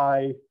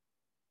by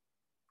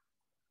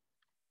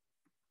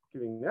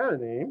giving that a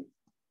name.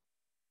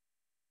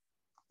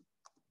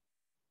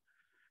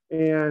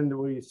 And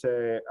we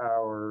say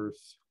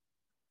hours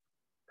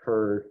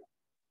per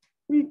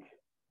week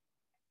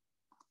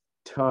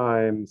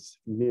times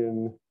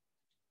min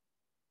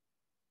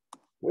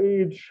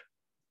wage,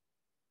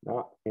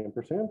 not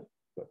ampersand,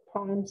 but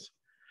times.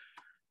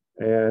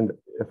 And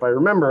if I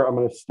remember, I'm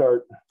going to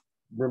start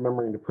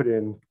remembering to put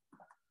in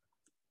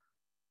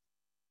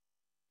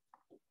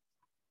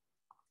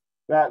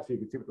that so you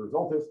can see what the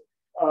result is.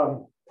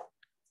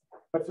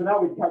 But so now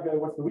we calculate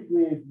what's the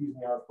weekly wage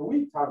using hours per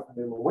week times the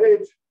minimum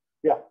wage.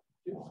 Yeah.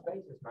 Do the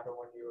spaces matter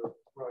when you're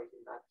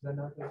writing that? Because I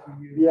know that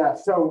you use... Yeah,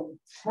 so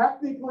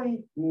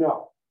technically,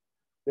 no,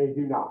 they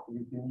do not.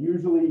 You can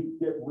usually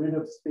get rid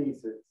of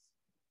spaces.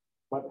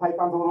 But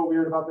Python's a little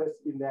weird about this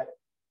in that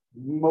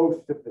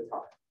most of the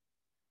time.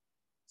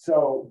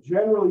 So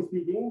generally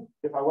speaking,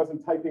 if I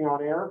wasn't typing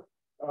on air,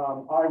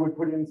 I would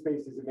put in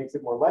spaces. It makes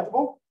it more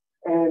legible.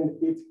 And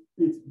it's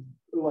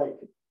like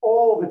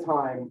all the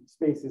time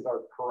spaces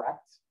are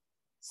correct.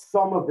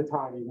 Some of the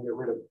time you can get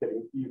rid of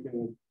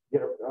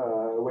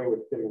away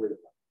with getting rid of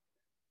them.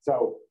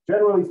 So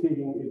generally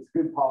speaking, it's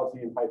good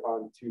policy in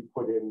Python to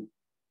put in,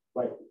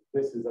 like,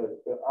 this is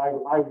I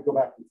would go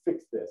back and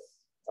fix this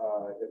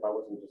if I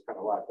wasn't just kind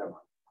of locked down.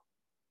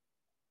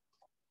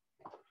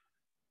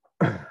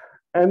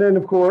 And then,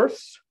 of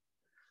course,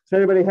 does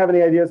anybody have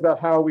any ideas about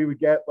how we would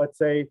get, let's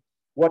say,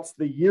 what's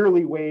the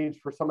yearly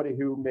wage for somebody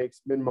who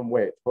makes minimum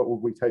wage? What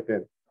would we type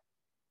in?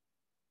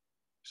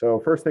 So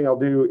first thing I'll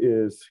do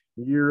is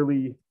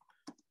yearly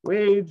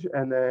wage,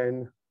 and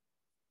then,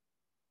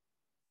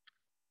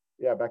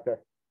 yeah, back there.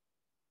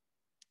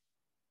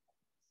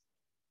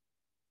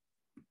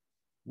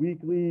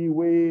 Weekly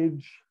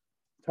wage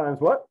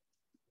times what?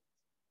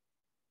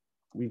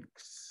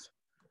 Weeks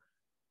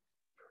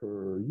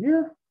per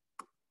year.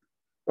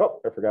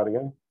 Oh, I forgot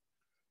again.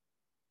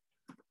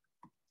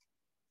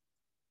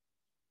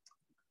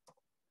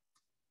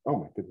 Oh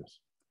my goodness.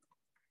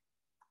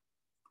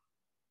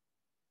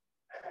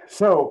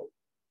 So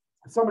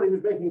somebody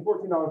who's making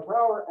 $14 per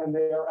hour and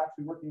they are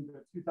actually working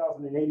for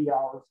 2,080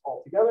 hours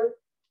altogether,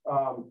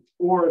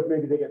 or if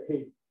maybe they get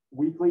paid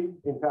weekly.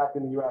 In fact,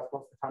 in the US,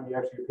 most of the time you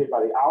actually get paid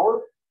by the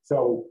hour.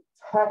 So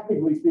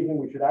technically speaking,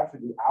 we should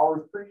actually do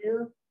hours per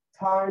year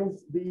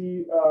times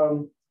the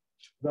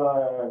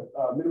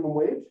minimum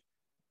wage,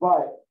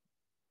 but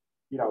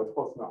it's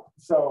close enough.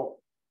 So,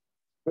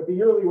 but the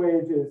yearly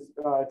wage is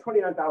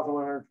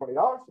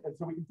 $29,120, and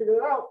so we can figure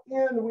that out.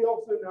 And we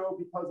also know,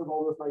 because of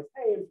all those nice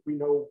names, we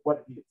know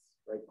what it is,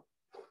 right?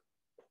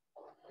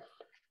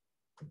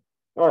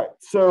 All right,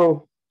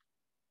 so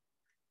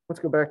let's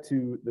go back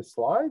to the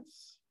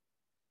slides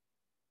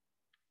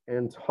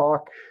and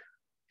talk.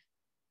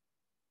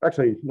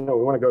 Actually, no,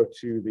 we want to go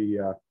to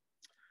the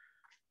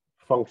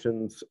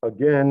functions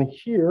again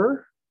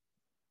here.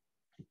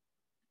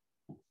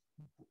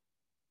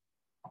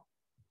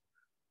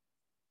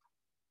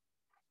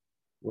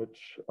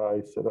 Which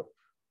I set up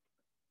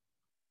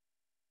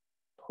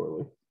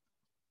poorly.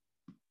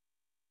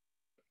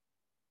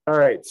 All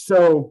right,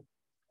 so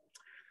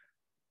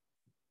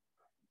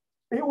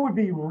it would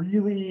be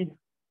really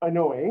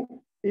annoying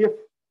if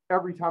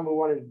every time we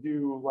wanted to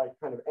do like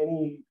kind of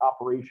any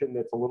operation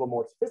that's a little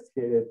more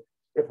sophisticated,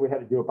 if we had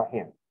to do it by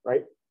hand,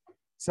 right?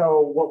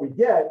 So what we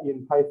get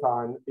in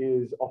Python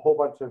is a whole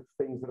bunch of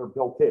things that are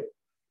built in.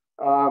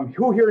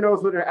 Who here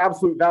knows what an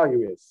absolute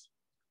value is?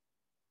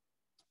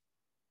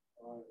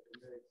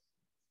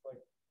 It's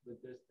like the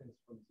distance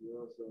from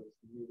 0, so it's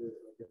either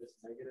like if it's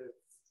negative,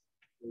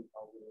 it's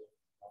positive.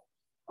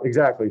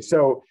 Exactly.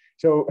 So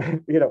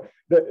you know,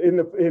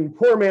 in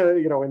poor man,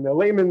 you know, in the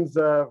layman's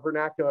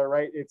vernacular,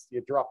 right? It's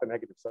you drop the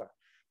negative sign.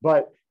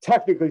 But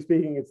technically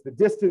speaking, it's the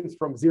distance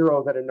from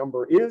 0 that a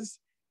number is,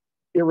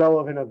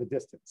 irrelevant of the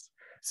distance.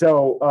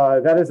 So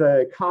that is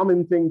a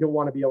common thing to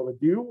want to be able to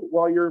do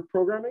while you're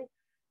programming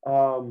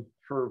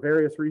for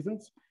various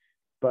reasons.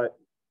 But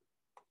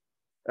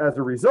as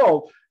a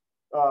result,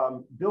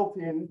 built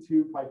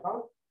into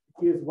Python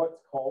is what's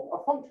called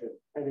a function.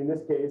 And in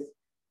this case,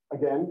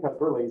 again, because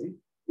we're lazy,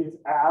 it's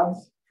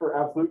abs for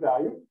absolute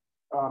value,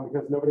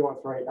 because nobody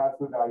wants to write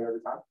absolute value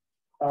every time.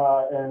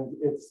 And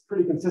it's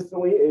pretty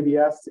consistently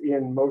ABS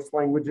in most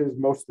languages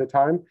most of the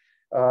time.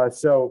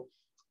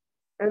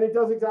 And it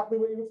does exactly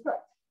what you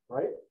expect,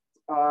 right?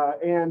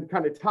 And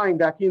kind of tying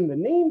back in the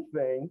name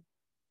thing,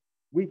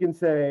 we can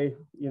say,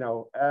 you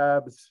know,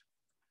 abs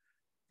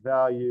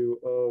value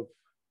of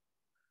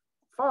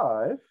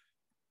 5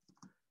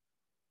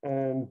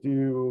 and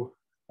do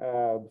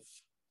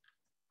abs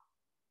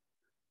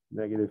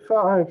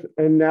 -5.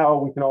 And now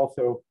we can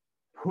also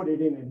put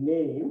it in a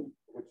name,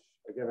 which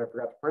again, I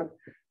forgot to print.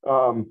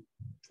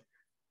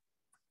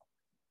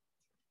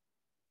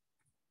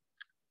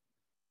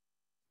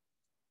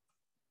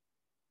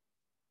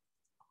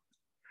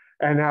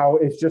 And now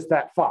it's just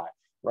that 5,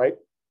 right?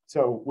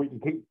 So we can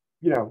keep,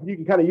 you know, you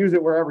can kind of use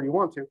it wherever you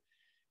want to.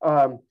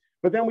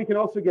 But then we can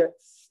also get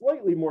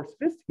slightly more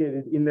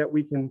sophisticated in that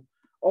we can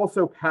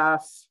also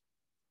pass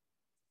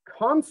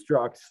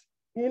constructs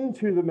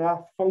into the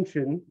math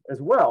function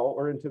as well,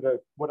 or into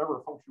the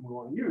whatever function we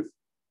want to use.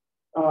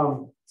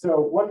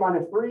 So 1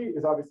 minus 3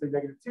 is obviously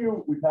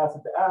 -2. We pass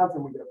it to abs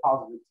and we get a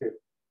 +2.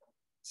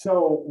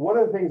 So one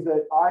of the things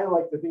that I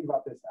like to think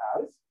about this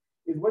as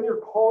is when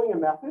you're calling a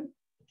method,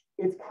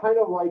 it's kind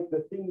of like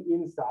the thing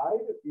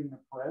inside in the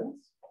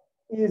parens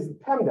is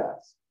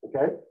PEMDAS,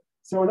 okay?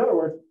 So in other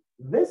words,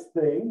 this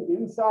thing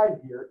inside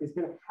here is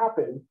going to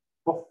happen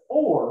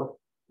before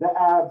the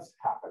abs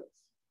happens,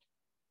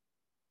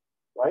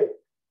 right?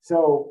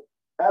 So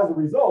as a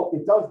result,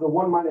 it does the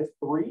 1 minus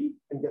 3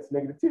 and gets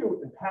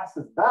 -2 and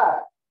passes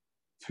that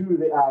to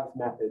the abs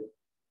method,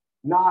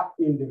 not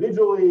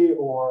individually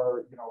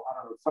or, you know, I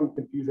don't know, some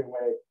confusing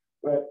way.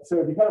 But so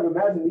if you kind of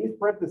imagine these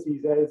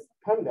parentheses as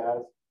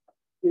PEMDAS,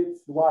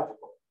 it's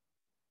logical.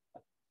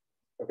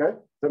 Okay,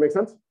 does that make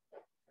sense?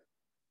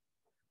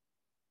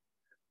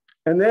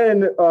 And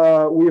then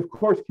we, of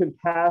course, can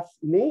pass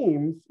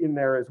names in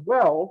there as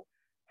well.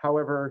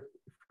 However,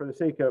 for the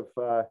sake of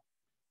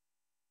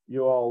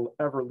you all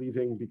ever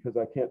leaving because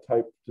I can't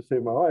type to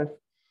save my life,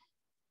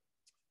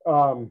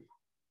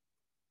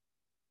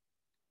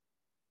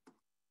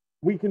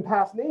 we can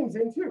pass names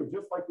in too,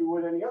 just like we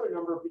would any other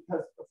number,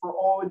 because for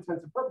all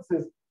intents and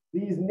purposes,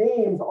 these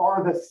names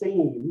are the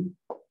same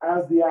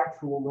as the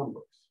actual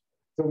numbers.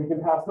 So we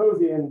can pass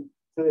those in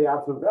to the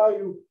absolute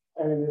value.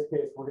 And in this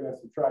case, we're going to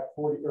subtract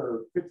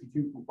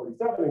 52 from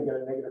 47 and get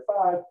a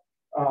 -5.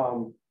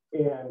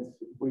 And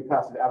we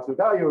pass it to absolute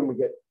value and we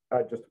get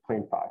just a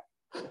plain 5.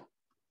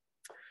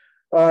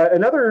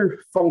 Another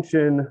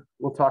function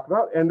we'll talk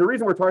about, and the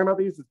reason we're talking about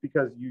these is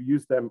because you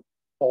use them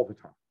all the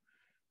time.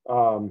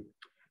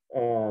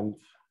 And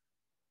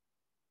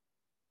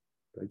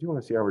I do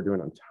want to see how we're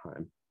doing on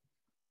time.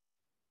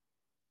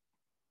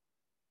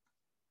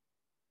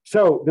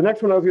 So the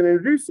next one I was going to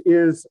introduce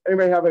is,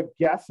 anybody have a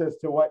guess as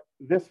to what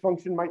this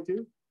function might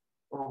do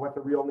or what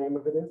the real name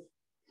of it is?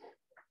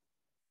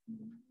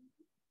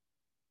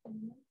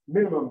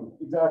 Minimum,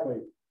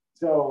 exactly.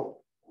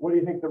 So what do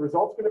you think the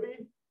result's going to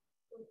be?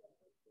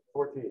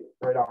 14,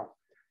 right on.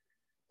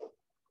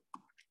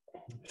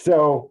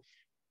 So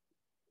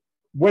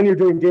when you're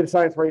doing data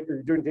science, right, or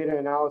you're doing data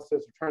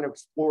analysis, you're trying to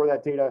explore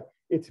that data,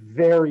 it's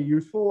very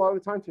useful a lot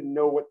of the time to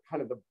know what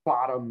kind of the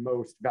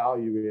bottom-most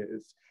value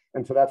is.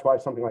 And so that's why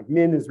something like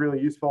min is really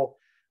useful.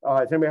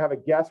 Does anybody have a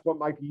guess what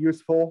might be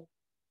useful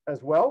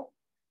as well?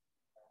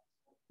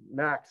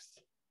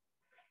 Max.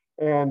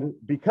 And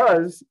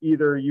because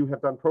either you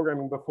have done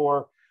programming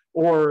before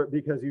or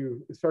because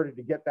you started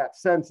to get that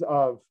sense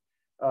of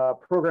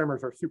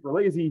programmers are super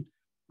lazy,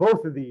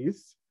 both of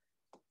these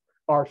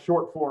are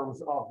short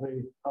forms of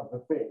the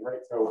thing,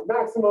 right? So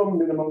maximum,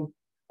 minimum,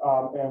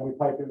 and we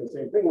pipe in the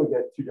same thing, we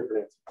get 2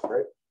 different answers,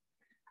 right?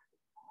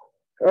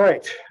 All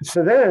right,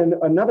 so then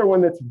another one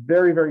that's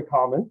very, very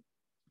common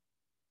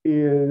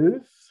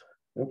is,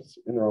 oops,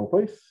 in the wrong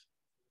place.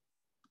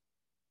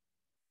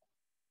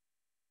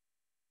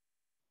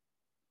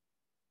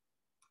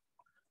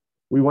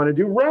 We want to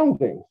do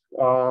rounding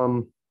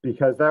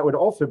because that would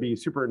also be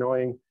super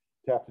annoying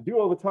to have to do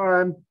all the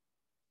time.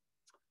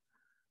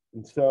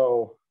 And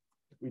so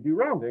we do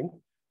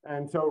rounding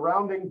And so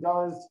rounding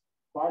does,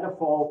 by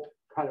default,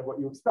 kind of what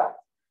you expect.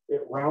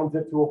 It rounds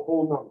it to a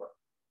whole number.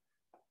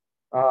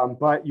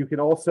 But you can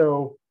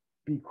also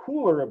be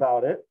cooler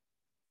about it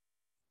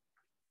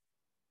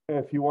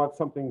if you want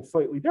something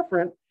slightly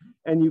different,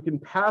 and you can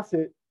pass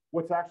it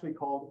what's actually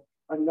called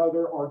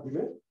another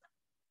argument,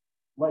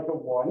 like a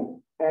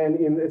 1. And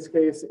in this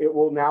case, it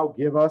will now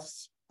give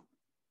us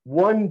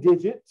 1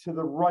 digit to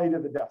the right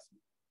of the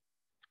decimal.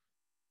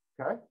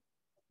 Okay?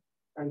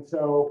 And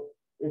so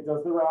it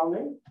does the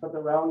rounding, but the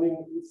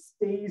rounding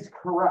stays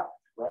correct,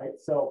 right?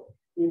 So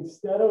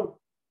instead of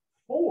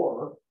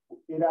 4,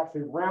 it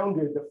actually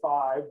rounded to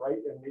 5, right?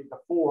 And made the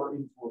 4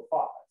 into a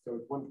 5. So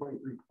it's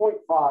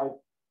 123.5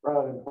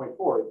 rather than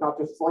 0.4. It's not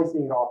just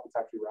slicing it off, it's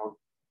actually rounding.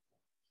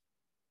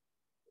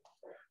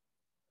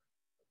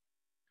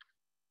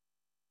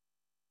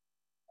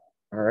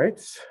 All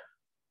right.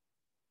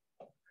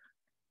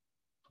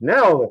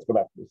 Now let's go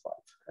back to the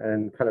slides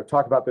and kind of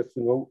talk about this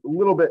in a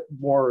little bit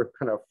more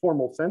kind of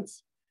formal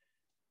sense.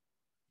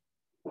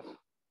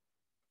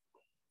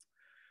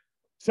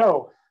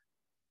 So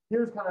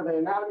here's kind of the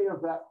anatomy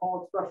of that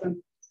whole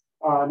expression.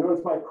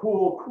 Notice my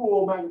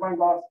cool magnifying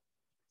glass.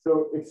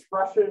 So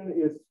expression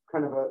is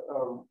kind of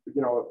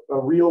a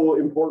real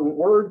important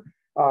word.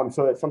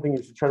 So that's something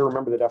you should try to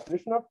remember the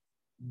definition of.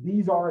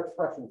 These are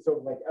expressions.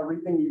 So like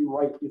everything you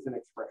write is an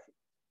expression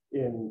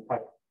in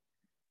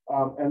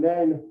Python. And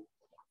then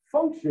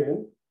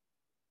function.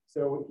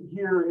 So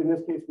here in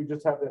this case, we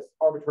just have this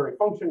arbitrary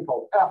function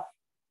called f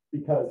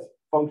because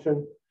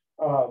function.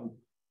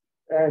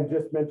 And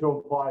just meant to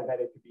imply that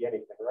it could be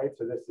anything, right?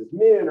 So this is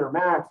min or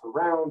max or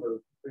round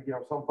or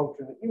some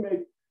function that you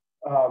make.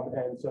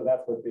 And so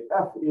that's what the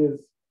f is.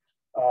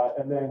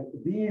 And then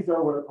these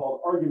are what are called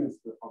arguments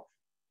to the function.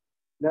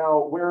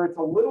 Now, where it's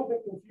a little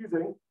bit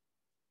confusing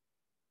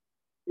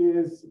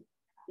is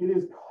it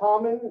is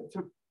common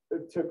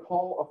to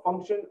call a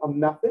function a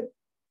method.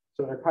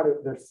 So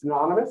they're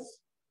synonymous.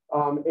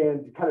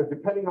 And kind of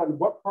depending on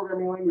what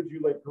programming language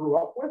you grew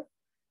up with,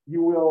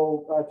 you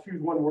will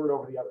choose one word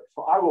over the other.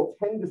 So I will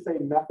tend to say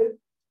method,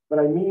 but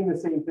I mean the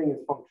same thing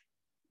as function.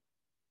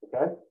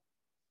 Okay.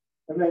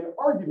 And then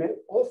argument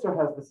also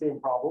has the same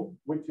problem,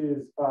 which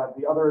is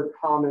the other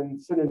common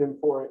synonym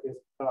for it is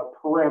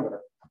parameter.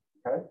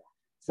 Okay.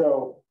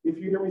 So if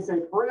you hear me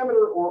say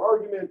parameter or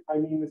argument, I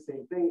mean the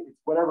same thing.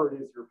 It's whatever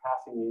it is you're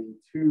passing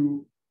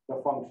into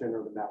the function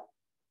or the method.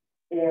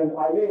 And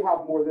I may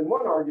have more than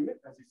one argument,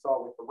 as you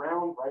saw with the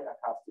round, right? I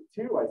passed it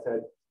 2. I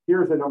said,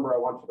 here's a number I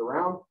want you to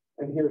round,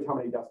 and here's how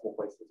many decimal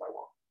places I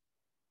want.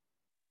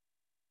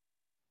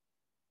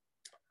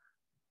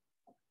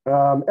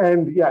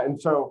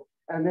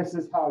 And this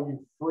is how you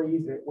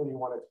phrase it when you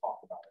want to talk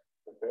about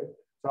it. Okay.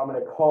 So I'm going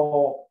to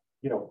call,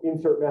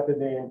 insert method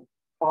name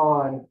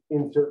on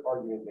insert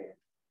argument name.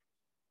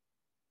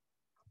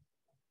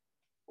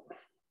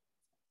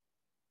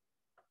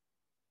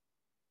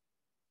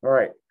 All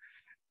right.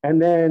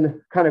 And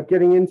then kind of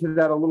getting into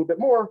that a little bit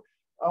more.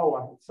 Oh,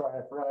 I'm sorry,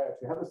 I forgot I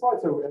actually have the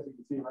slide. So as you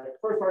can see, right,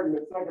 first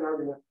argument, second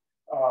argument,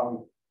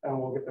 and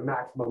we'll get the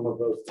maximum of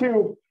those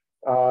 2.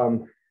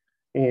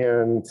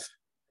 And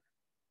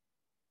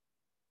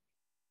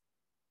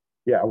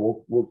yeah,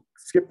 we'll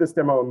skip this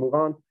demo and move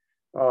on.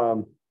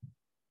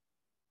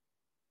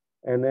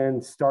 And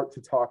then start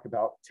to talk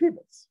about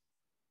tables.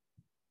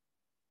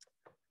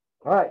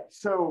 All right,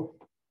 so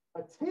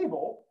a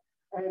table,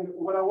 and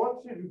what I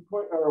want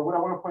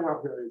to point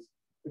out here is,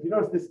 if you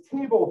notice, this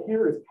table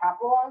here is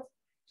capitalized.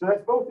 So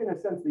that's both in a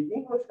sense the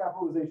English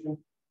capitalization,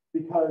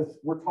 because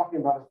we're talking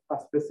about a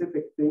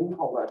specific thing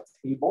called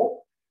a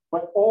table,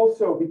 but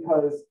also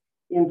because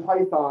in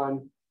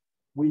Python,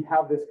 we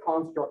have this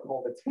construct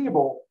called a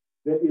table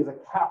that is a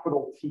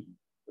capital T,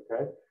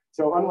 okay?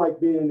 So unlike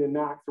bin and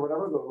max or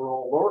whatever, those are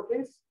all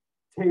lowercase,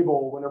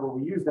 table, whenever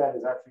we use that,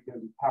 is actually going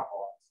to be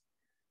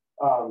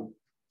capitalized.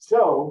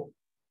 So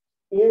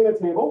in the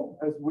table,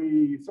 as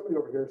somebody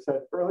over here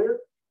said earlier,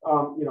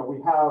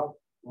 we have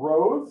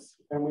rows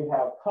and we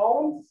have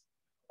columns,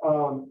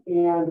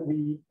 and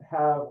we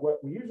have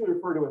what we usually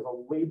refer to as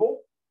a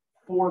label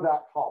for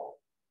that column,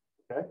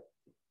 okay?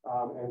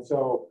 And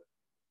so,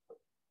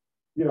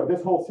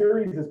 this whole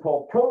series is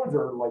called codes,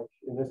 or like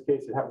in this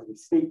case, it happens to be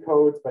state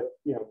codes, but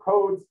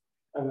codes.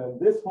 And then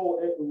this whole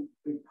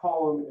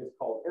column is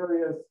called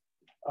areas,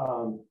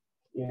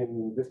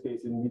 in this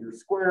case in meters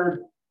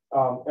squared.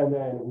 And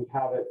then we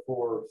have it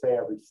for, say,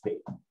 every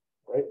state,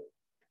 right?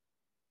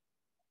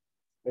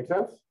 Make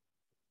sense?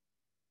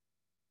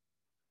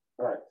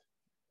 All right.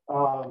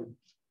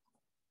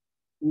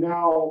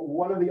 Now,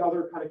 one of the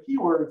other kind of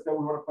keywords that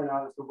we want to point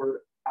out is the word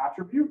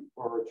attribute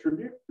or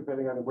attribute,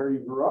 depending on where you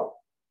grew up,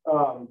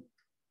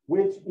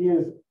 which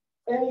is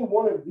any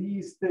one of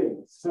these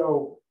things.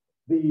 So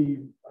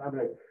I'm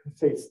going to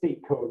say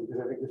state code,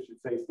 because I think this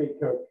should say state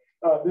code.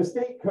 The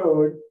state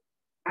code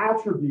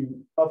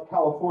attribute of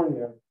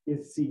California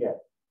is CA.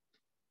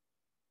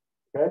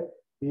 Okay,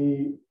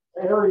 the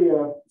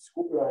area,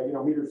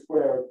 meters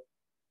squared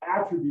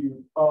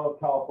attribute of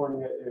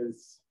California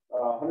is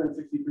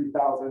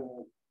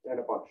 163,000 and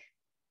a bunch.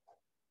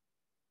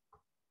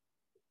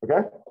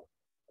 okay?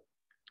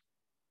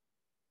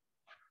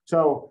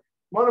 So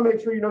want to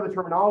make sure you know the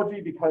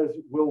terminology because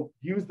we'll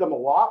use them a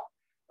lot.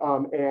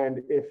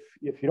 And if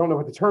you don't know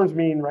what the terms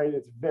mean, right,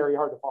 it's very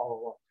hard to follow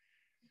along.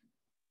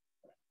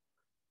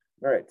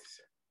 All right.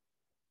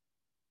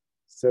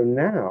 So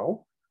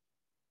now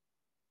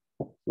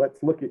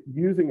let's look at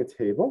using a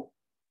table.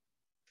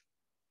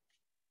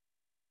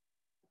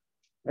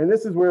 And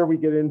this is where we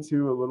get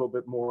into a little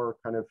bit more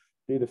kind of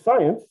data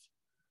science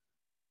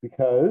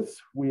because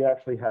we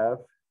actually have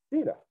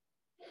data.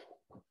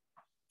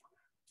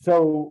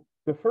 So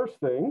the first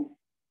thing,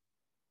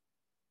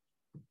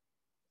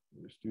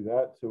 just do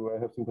that so I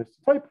have some place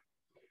to type,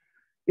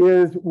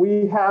 is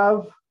we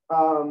have,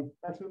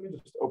 actually let me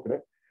just open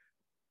it.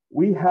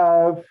 We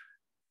have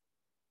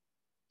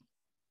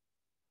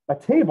a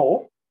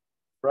table,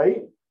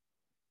 right?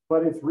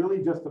 But it's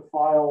really just a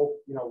file,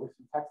 you know, with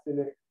some text in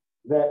it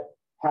that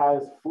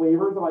has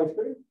flavors of ice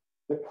cream,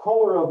 the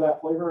color of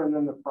that flavor, and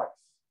then the price,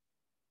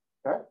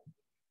 okay?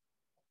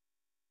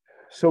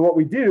 So what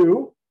we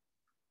do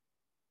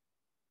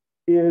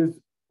is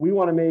we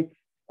want to make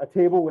a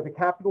table with a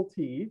capital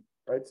T,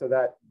 right? So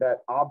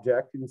that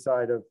object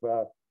inside of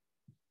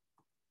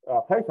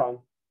Python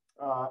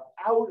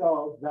out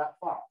of that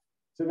file.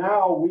 So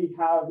now we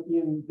have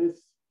in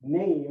this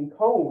name,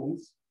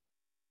 cones,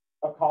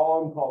 a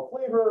column called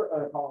flavor,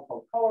 and a column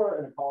called color,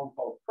 and a column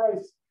called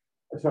price.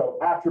 So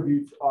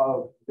attributes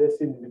of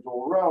this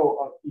individual row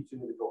of each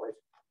individual item.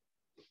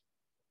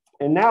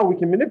 And now we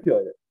can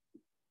manipulate it.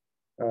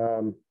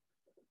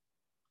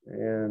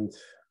 And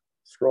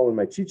scroll in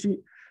my cheat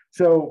sheet.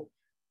 So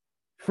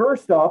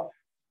first up,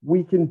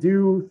 we can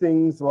do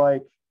things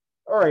like,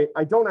 all right,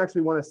 I don't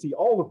actually want to see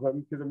all of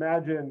them because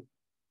imagine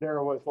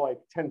there was like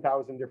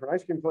 10,000 different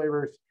ice cream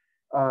flavors.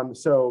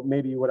 So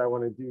maybe what I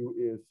want to do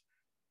is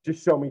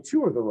just show me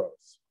 2 of the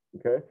rows,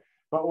 okay?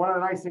 But one of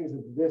the nice things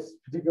of this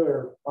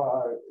particular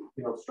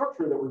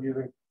structure that we're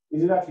using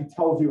is it actually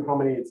tells you how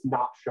many it's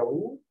not showing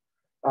you.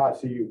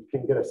 So you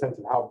can get a sense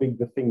of how big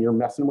the thing you're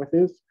messing with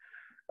is.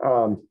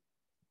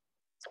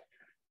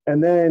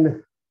 And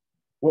then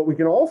what we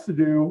can also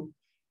do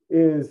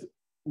is,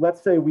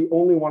 let's say we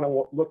only want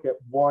to look at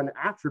one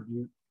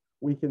attribute.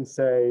 We can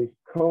say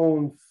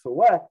cone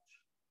select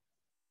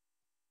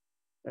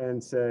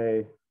and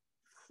say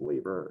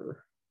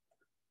flavor.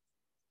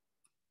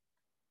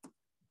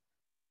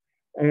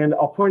 And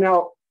I'll point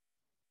out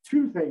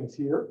 2 things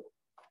here.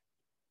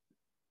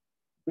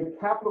 The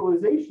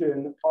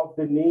capitalization of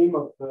the name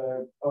of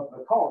the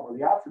column or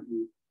the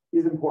attribute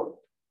is important,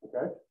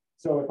 okay?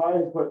 So if I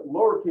put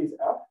lowercase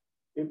f,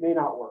 it may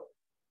not work.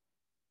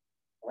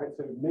 All right,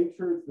 so make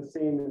sure it's the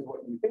same as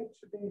what you think it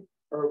should be,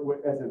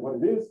 or as in what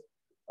it is.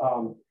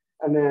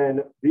 And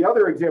then the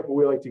other example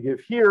we like to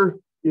give here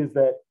is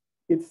that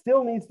it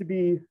still needs to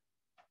be,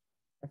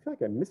 I feel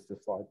like I missed a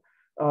slide.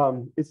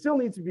 It still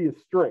needs to be a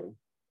string.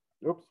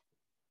 Oops.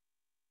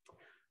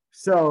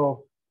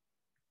 So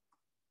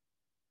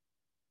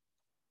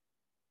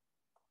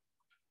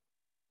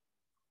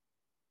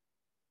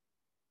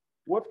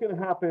what's going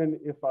to happen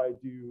if I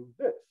do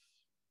this?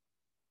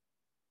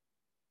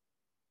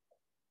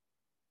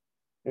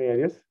 Any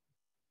ideas?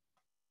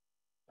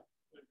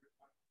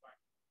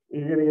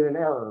 You're going to get an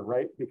error,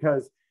 right?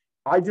 Because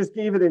I just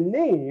gave it a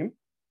name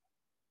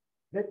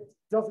that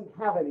doesn't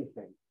have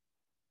anything,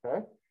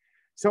 okay?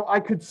 So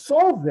I could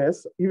solve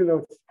this, even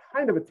though it's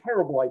kind of a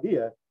terrible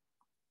idea,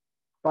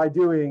 by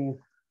doing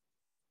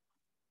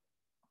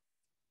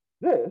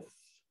this.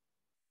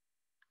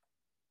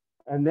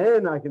 And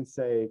then I can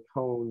say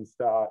cones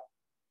dot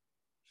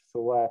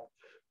select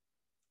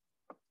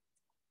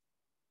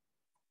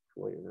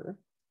flavor.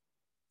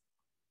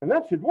 And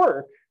that should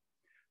work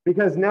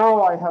because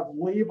now I have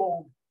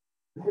labeled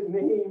the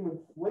name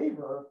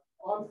flavor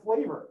on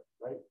flavor,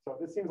 right? So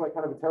this seems like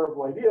kind of a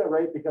terrible idea,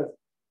 right? Because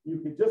you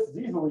could just as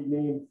easily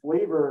name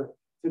flavor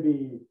to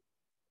be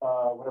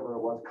whatever it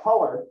was,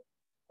 color,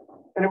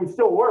 and it would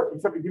still work,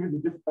 except you give it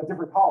a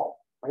different column,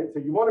 right? So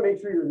you want to make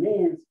sure your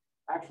names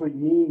actually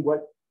mean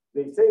what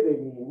they say they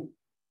mean.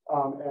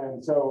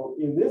 And so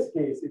in this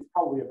case, it's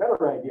probably a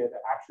better idea to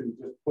actually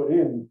just put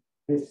in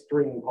this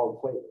string called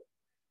flavor.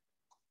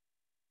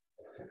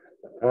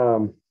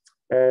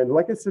 And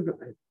like I said,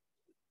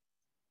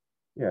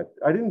 yeah,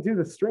 I didn't do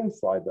the string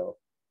slide though,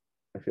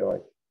 I feel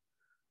like.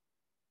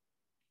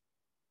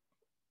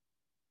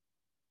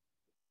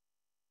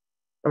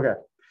 Okay,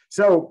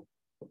 so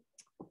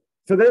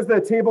there's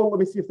the table. Let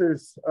me see if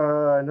there's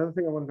another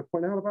thing I wanted to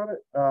point out about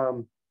it.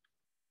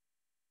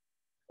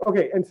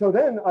 Okay, and so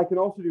then I can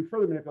also do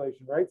further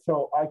manipulation, right?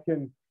 So I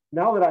can,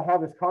 now that I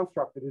have this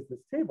construct that is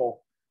this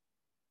table,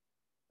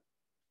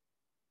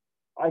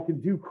 I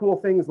can do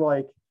cool things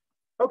like,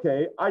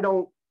 okay, I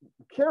don't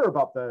care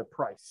about the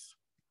price.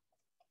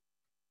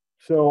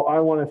 So I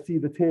want to see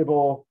the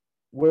table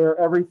where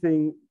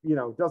everything,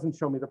 doesn't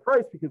show me the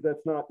price because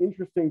that's not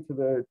interesting to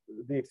the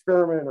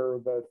experiment or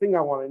the thing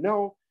I want to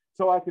know.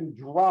 So I can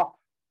drop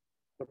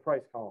the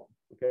price column,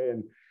 okay?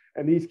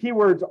 And these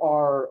keywords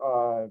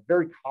are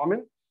very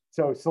common.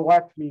 So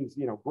select means,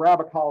 grab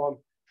a column,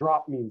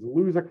 drop means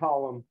lose a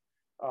column.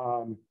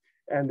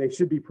 And they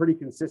should be pretty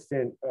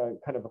consistent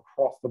kind of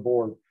across the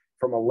board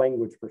from a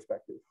language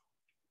perspective.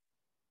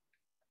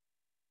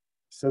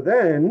 So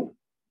then,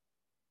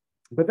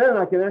 but then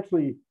I can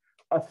actually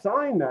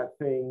assign that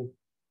thing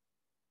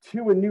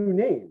to a new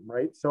name,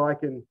 right? So I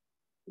can,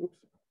 oops,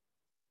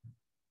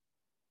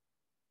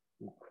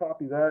 we'll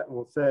copy that and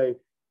we'll say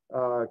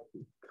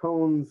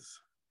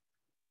cones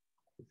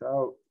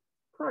without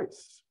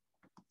price.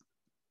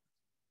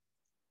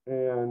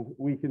 And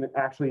we can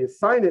actually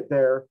assign it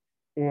there.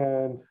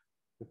 And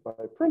if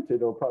I print it,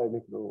 it'll probably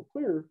make it a little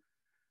clearer.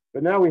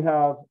 But now we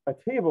have a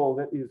table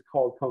that is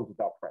called cones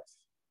without price.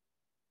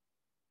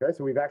 Okay,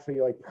 so we've actually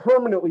like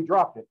permanently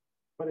dropped it.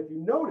 But if you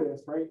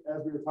notice, right,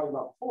 as we were talking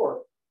about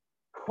before,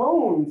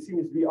 cone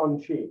seems to be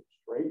unchanged,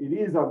 right? It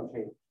is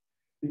unchanged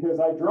because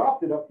I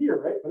dropped it up here,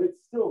 right? But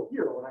it's still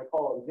here when I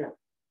call it again.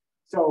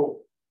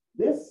 So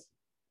this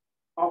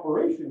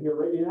operation here,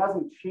 right, it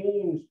hasn't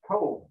changed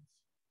cones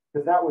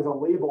because that was a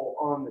label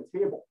on the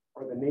table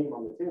or the name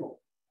on the table.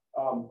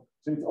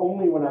 So it's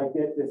only when I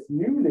get this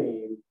new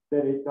name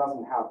that it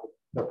doesn't have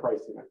the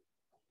price in it.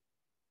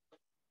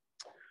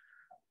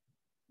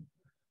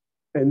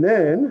 And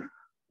then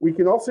we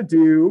can also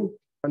do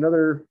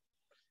another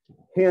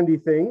handy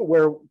thing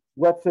where,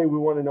 let's say we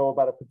want to know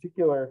about a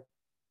particular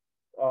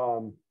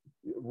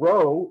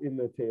row in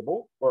the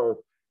table, or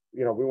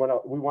we want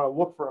to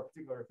look for a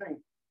particular thing.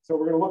 So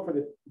we're going to look for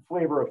the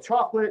flavor of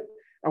chocolate,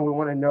 and we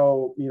want to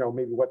know,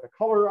 maybe what the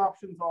color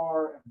options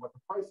are and what the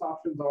price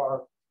options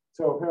are.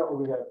 So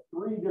apparently we have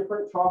 3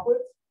 different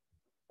chocolates,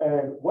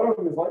 and one of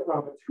them is light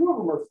brown, but 2 of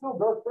them are still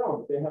dark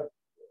brown.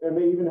 And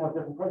they even have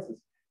different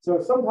prices. So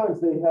sometimes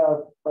they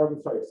have,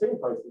 same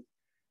prices.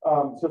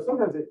 So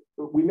sometimes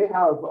we may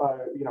have,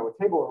 a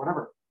table or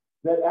whatever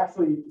that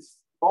actually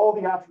all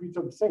the attributes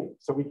are the same.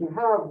 So we can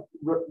have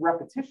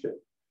repetition,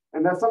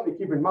 and that's something to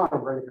keep in mind,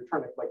 right? If you're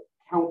trying to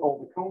count all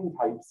the cone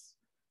types,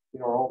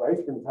 or all the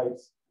ice cream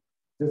types,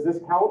 does this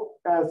count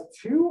as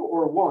 2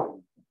 or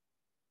 1?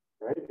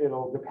 Right?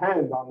 It'll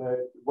depend on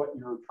what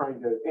you're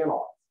trying to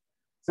analyze.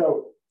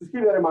 So just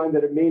keep that in mind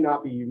that it may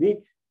not be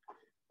unique.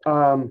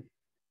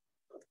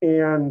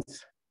 And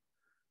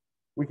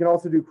we can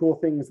also do cool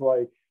things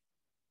like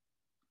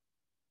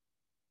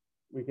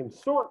we can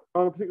sort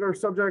on a particular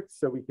subject.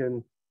 So we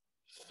can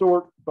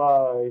sort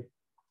by,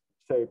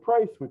 say,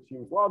 price, which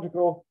seems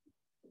logical,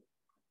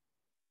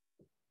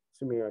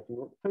 assuming I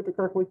can type it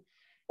correctly.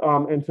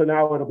 And so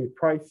now it'll be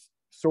price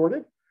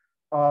sorted.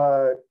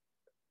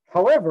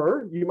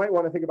 However, you might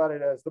want to think about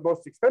it as the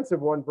most expensive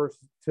one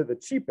versus to the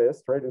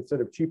cheapest, right? Instead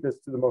of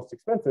cheapest to the most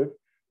expensive,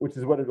 which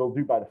is what it'll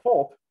do by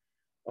default.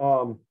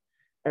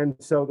 And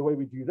so the way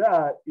we do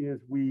that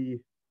is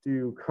we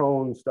do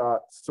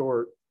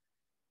cones.sort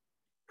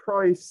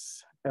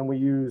price, and we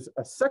use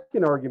a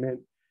second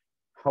argument.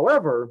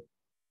 However,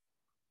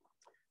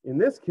 in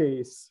this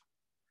case,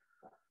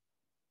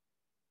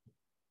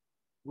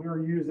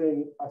 we're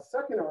using a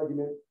second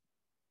argument.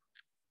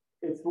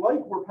 It's like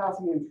we're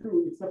passing in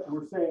true, except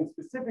we're saying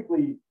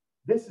specifically,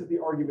 this is the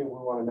argument we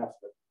want to mess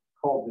with,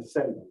 called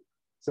descending.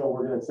 So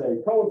we're going to say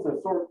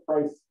cones.sort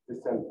price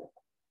descending.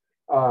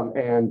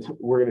 And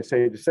we're going to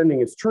say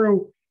descending is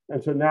true.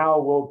 And so now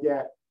we'll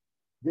get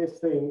this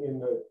thing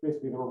in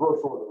basically the reverse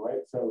order,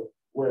 right? So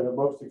where the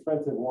most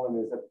expensive one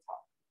is at the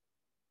top.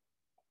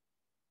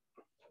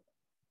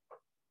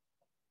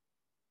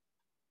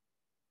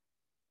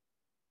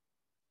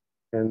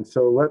 And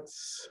so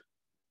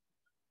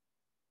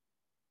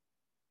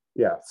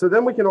so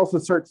then we can also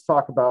start to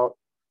talk about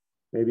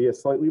maybe a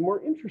slightly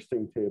more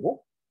interesting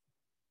table.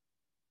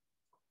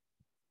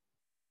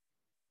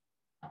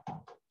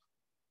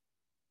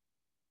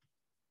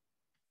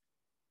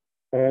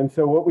 And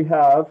so what we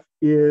have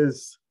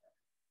is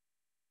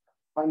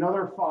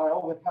another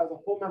file that has a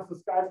whole mess of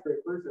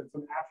skyscrapers and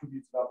some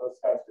attributes about those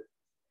skyscrapers.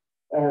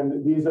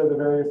 And these are the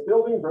various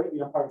buildings, right?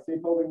 The Empire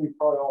State Building we've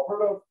probably all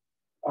heard of.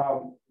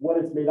 What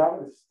it's made out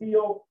of is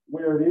steel,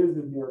 where it is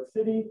in New York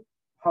City,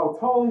 how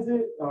tall is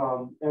it,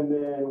 and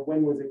then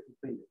when was it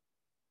completed?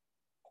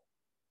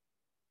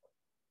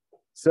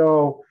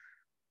 So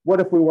what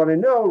if we want to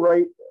know,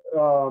 right,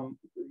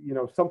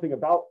 something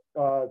about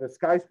the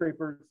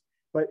skyscrapers,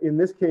 but in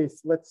this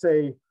case, let's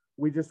say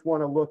we just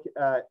want to look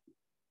at,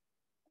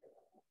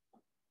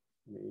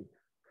 let me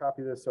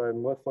copy this so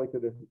I'm less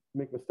likely to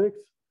make mistakes.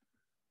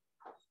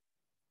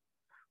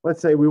 Let's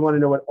say we want to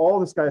know what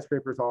all the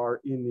skyscrapers are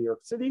in New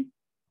York City.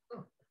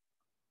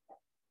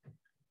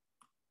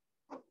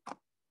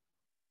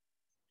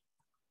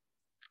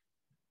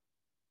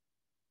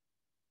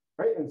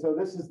 Right, and so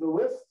this is the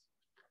list.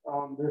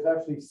 There's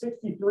actually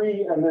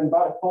 63, and then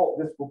by default,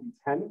 this will be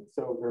 10.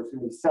 So there's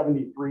going to be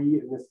 73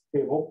 in this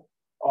table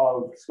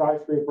of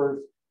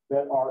skyscrapers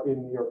that are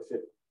in New York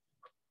City.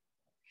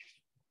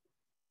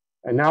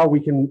 And now we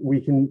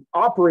can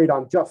operate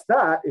on just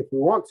that if we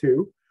want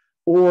to,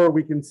 or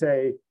we can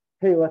say,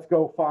 hey, let's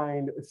go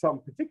find some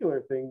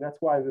particular thing. That's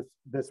why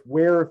this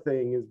where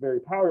thing is very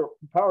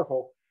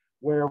powerful,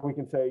 where we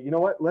can say, you know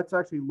what, let's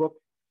actually look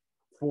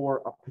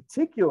for a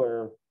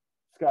particular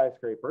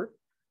skyscraper,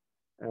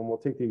 and we'll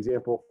take the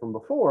example from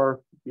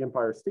before, the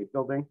Empire State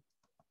Building.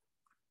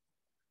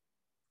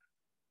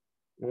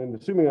 And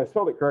assuming I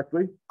spelled it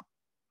correctly,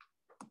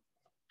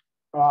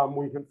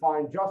 we can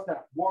find just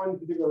that one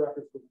particular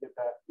reference, we can get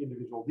that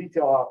individual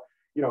detail out,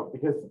 you know,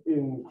 because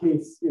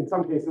in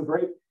some cases,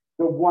 right,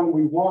 the one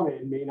we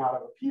wanted may not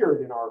have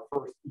appeared in our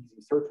first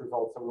easy search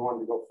results, so we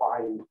wanted to go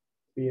find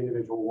the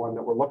individual one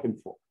that we're looking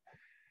for.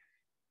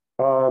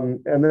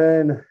 And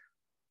then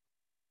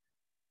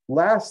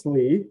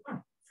lastly,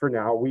 for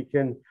now, we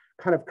can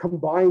kind of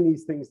combine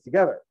these things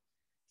together.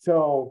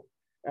 So,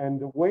 and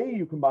the way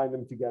you combine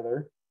them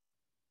together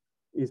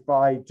is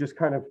by just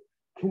kind of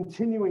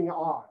continuing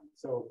on.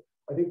 So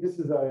I think this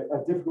is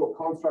a difficult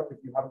construct if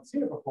you haven't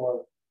seen it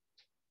before.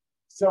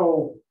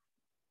 So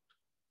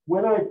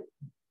when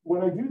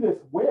I do this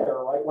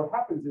where, right, what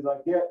happens is I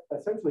get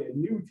essentially a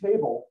new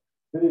table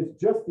that is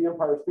just the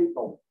Empire State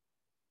Building,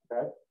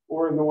 okay?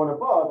 Or in the one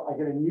above, I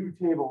get a new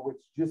table which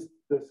just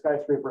the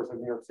skyscrapers of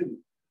New York City.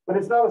 But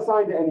it's not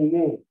assigned to any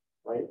name,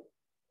 right?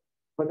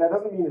 But that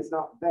doesn't mean it's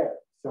not there.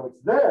 So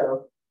it's there,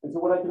 and so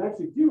what I can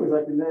actually do is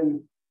I can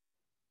then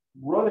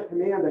run a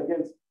command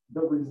against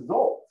the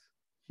result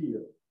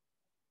here,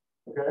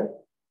 okay?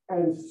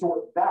 And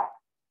sort that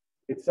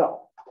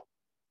itself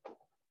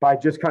by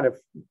just kind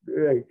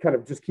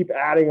of just keep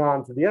adding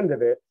on to the end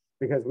of it,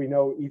 because we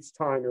know each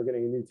time you're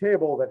getting a new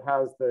table that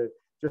has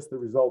just the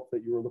result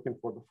that you were looking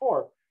for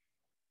before.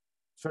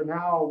 So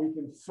now we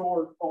can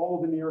sort all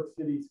the New York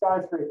City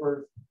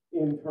skyscrapers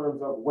in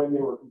terms of when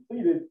they were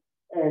completed,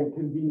 and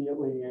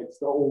conveniently it's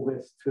the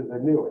oldest to the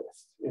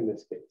newest in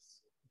this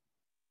case.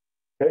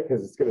 Okay,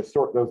 because it's going to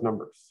sort those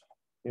numbers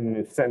in an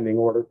ascending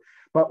order.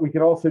 But we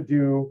can also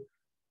do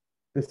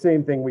the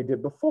same thing we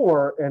did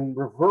before and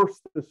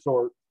reverse the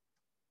sort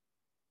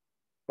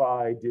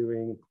by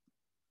doing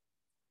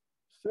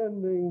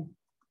ascending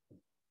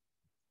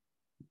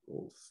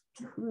equals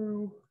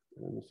true.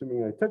 I'm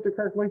assuming I typed it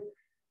correctly.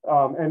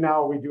 And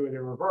now we do it in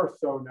reverse.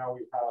 So now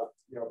we have,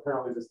 you know,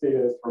 apparently this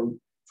data is from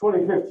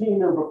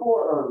 2015 or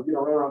before, or, you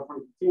know, right around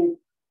 2015.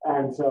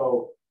 And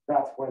so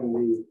that's when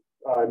the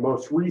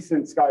most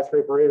recent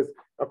skyscraper is,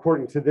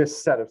 according to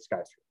this set of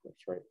skyscrapers,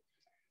 right?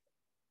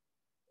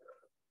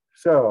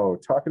 So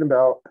talking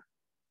about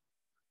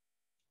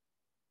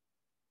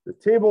the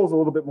tables a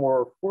little bit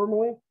more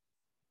formally,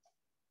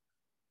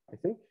 I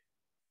think.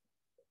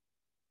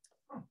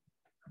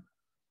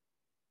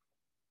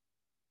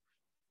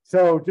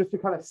 So just to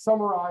kind of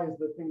summarize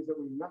the things that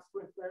we messed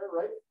with there,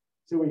 right?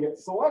 So we get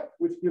select,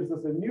 which gives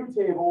us a new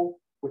table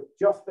with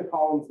just the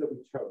columns that we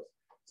chose.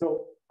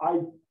 So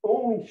I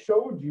only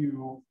showed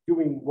you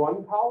doing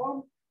one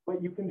column,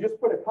 but you can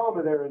just put a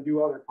comma there and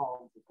do other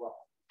columns as well.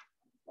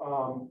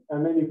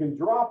 And then you can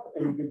drop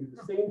and you can do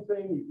the same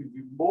thing. You can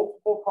do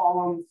multiple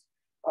columns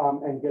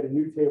and get a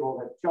new table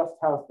that just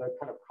has the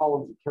kind of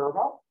columns you care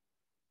about.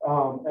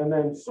 And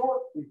then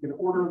sort, you can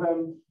order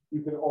them.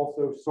 You can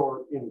also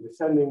sort in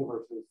descending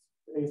versus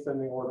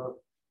ascending order.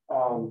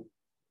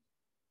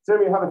 So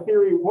we have a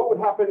theory. What would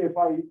happen if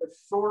I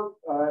sort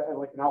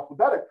like an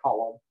alphabetic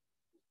column?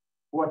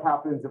 What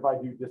happens if I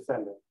do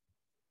descending?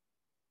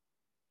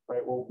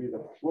 Right. What would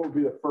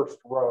be the first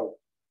row?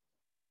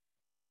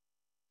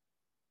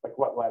 Like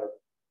what letter?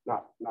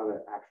 Not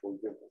an actual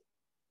example.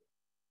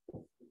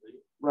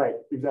 Right.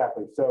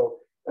 Exactly. So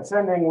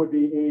ascending would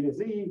be A to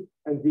Z,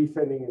 and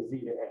descending is Z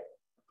to A.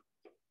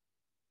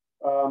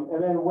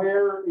 And then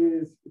where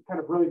is kind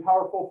of really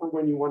powerful for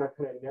when you want to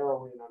kind of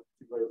narrow in on a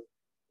particular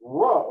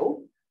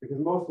row, because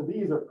most of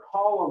these are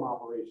column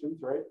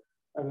operations, right?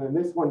 And then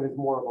this one is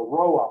more of a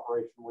row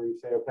operation where you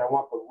say, okay, I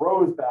want the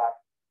rows back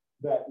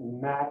that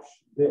match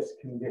this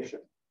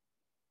condition.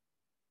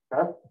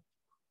 Okay.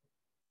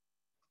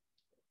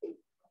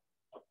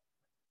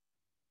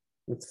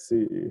 Let's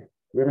see. Do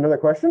we have another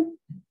question?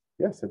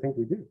 Yes, I think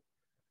we do.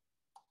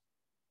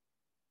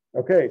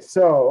 Okay,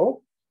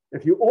 so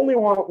if you only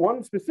want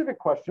one specific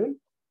only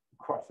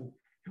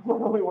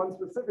one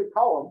specific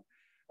column,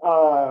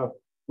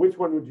 which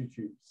one would you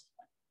choose?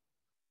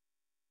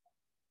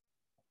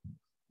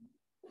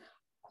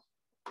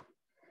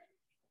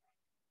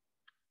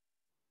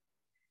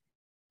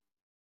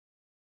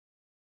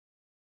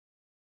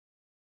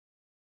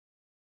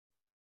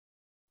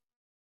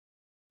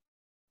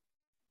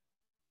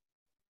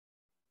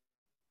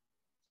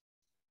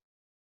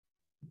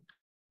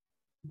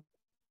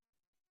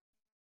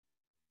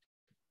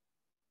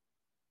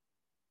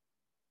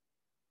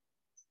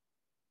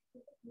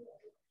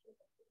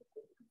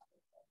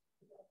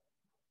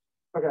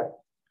 Okay.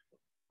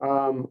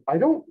 I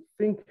don't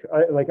think,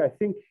 I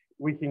think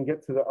we can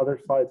get to the other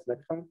slides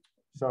next time.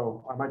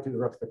 So I might do the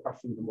rest of the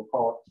questions and we'll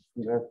call it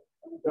from there.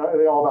 Are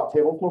they all about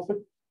tables mostly?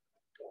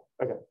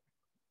 Okay.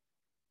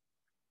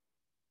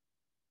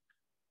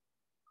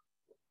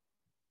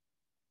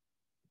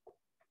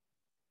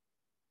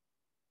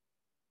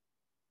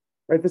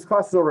 Right, this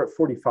class is over at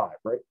 45,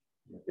 right?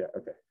 Yeah,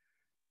 okay.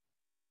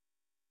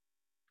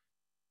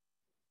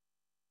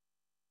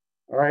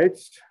 All right,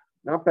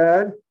 not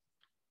bad.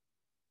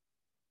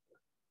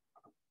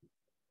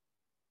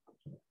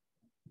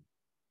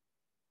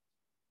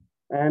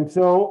 And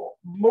so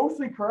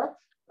mostly correct.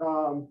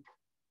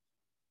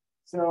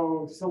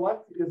 So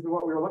select is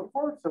what we were looking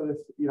for. So this,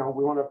 we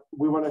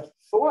want to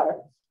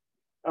select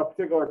a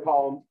particular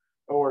column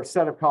or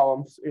set of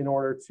columns in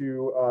order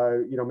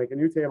to make a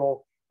new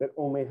table that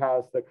only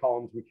has the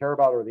columns we care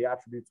about or the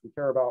attributes we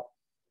care about.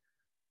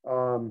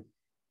 All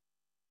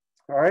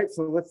right,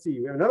 so let's see.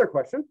 We have another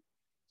question.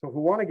 So if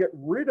we want to get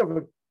rid of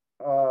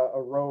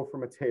a row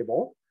from a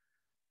table,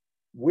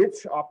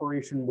 which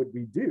operation would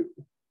we do?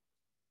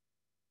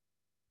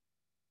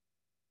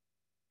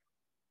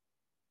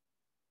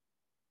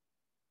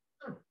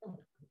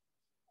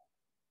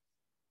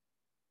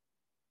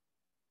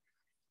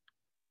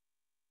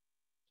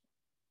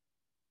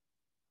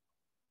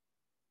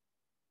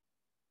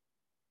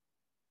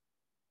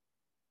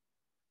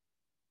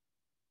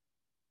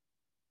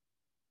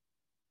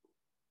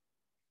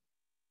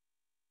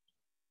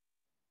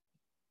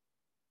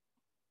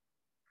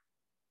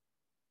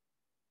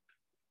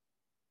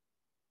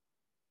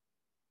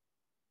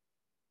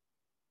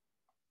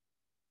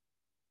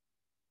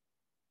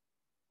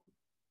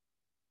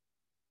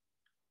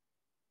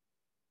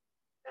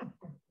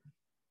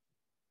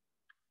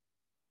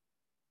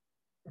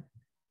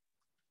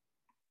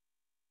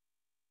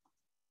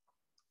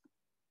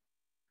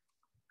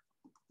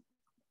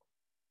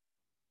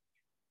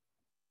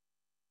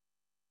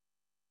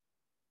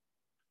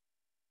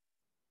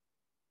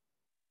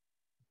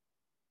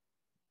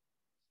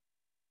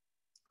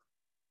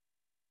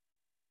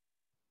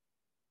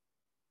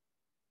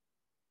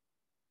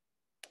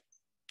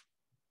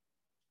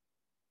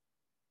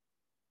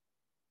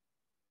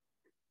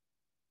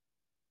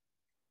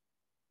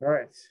 All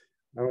right,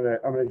 I'm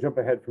gonna jump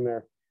ahead from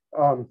there.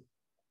 Can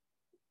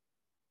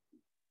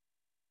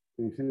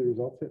you see the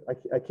results?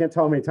 I can't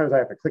tell how many times I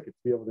have to click it to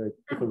be able to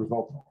get the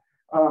results.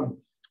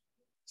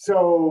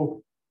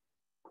 So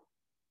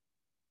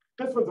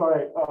this one's all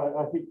right.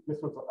 I think this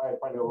one's I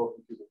find it a little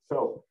confusing.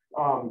 So,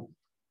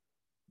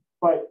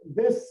 but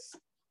this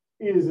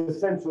is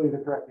essentially the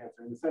correct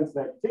answer in the sense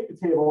that you take the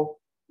table,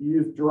 you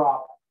use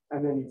drop,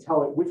 and then you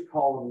tell it which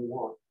column you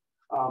want.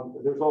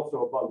 There's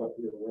also a bug up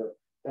here where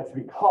that should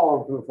be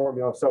column from the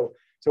formula. So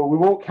we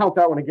won't count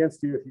that one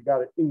against you if you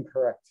got it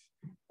incorrect.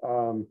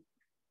 But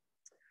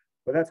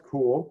that's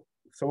cool.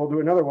 So we'll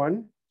do another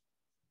one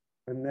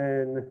and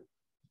then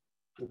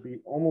we'll be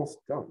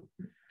almost done.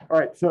 All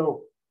right,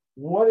 so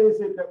what is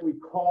it that we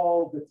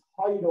call the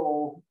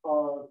title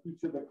of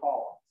each of the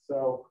columns?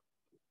 So,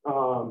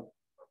 oh,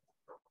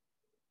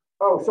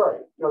 sorry,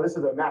 no, this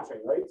is a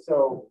matching, right?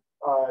 So,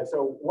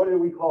 so what do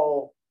we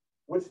call,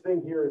 which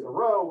thing here is a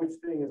row, which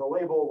thing is a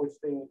label, which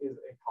thing is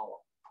a column?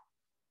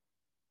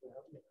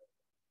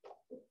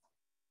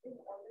 In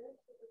order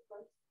to the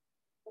first,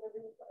 whatever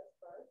you put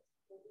first,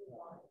 will be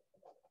one.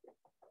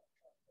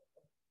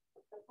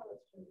 That's how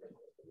it's treated.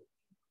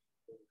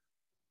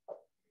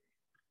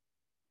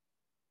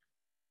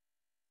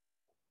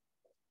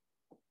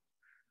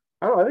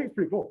 I don't know, I think it's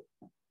pretty cool.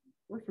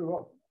 Works pretty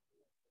well.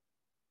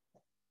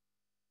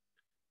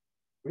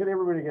 We get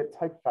everybody to get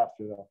typed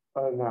faster though,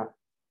 other than that.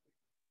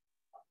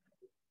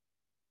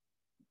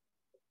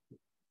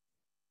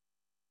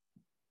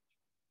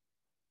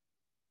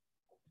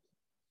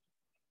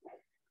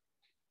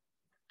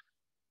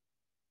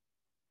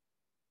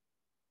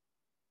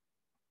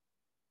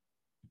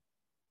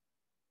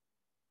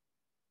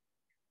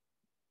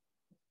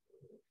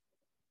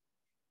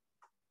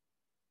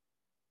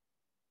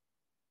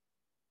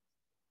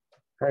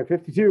 All right,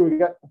 52, we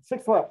got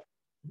 6 left.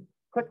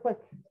 Click, click.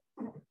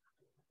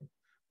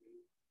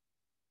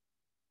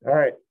 All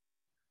right,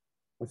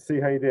 let's see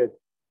how you did.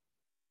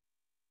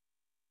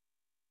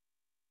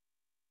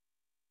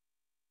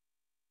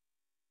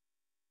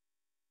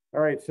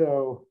 All right,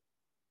 so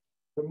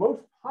the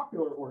most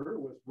popular order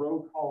was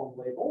row, column,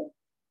 label.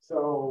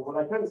 So what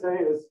I can say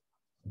is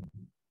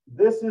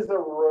this is a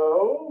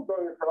row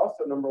going across,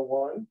 so number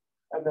 1.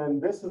 And then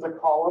this is a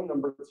column,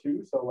 number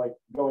 2, so like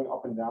going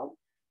up and down.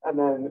 And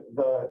then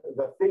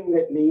the thing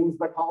that names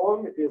the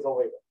column is a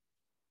label,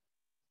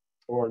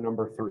 or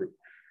number 3.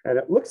 And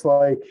it looks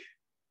like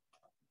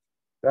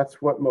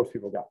that's what most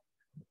people got.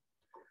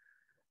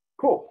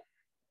 Cool.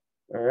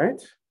 All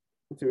right.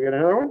 Let's see, we got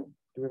another one?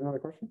 Do we have another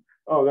question?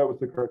 Oh, that was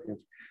the correct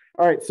answer.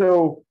 All right,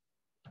 so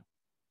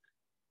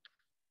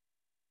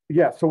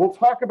yeah, so we'll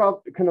talk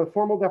about kind of the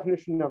formal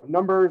definition of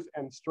numbers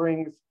and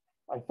strings.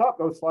 I thought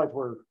those slides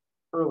were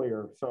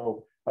earlier,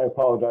 so I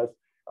apologize.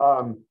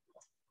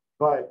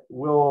 But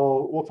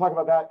we'll talk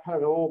about that kind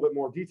of in a little bit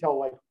more detail,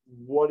 like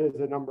what is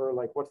a number,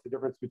 like what's the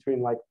difference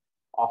between like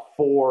a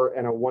 4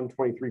 and a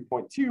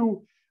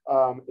 123.2,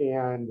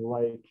 and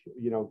like,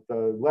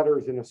 the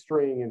letters in a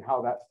string and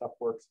how that stuff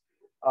works.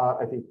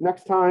 I think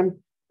next time,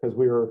 because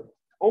we were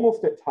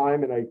almost at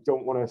time and I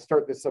don't want to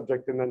start this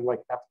subject and then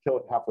like have to kill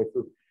it halfway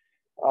through.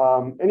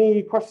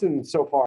 Any questions so far?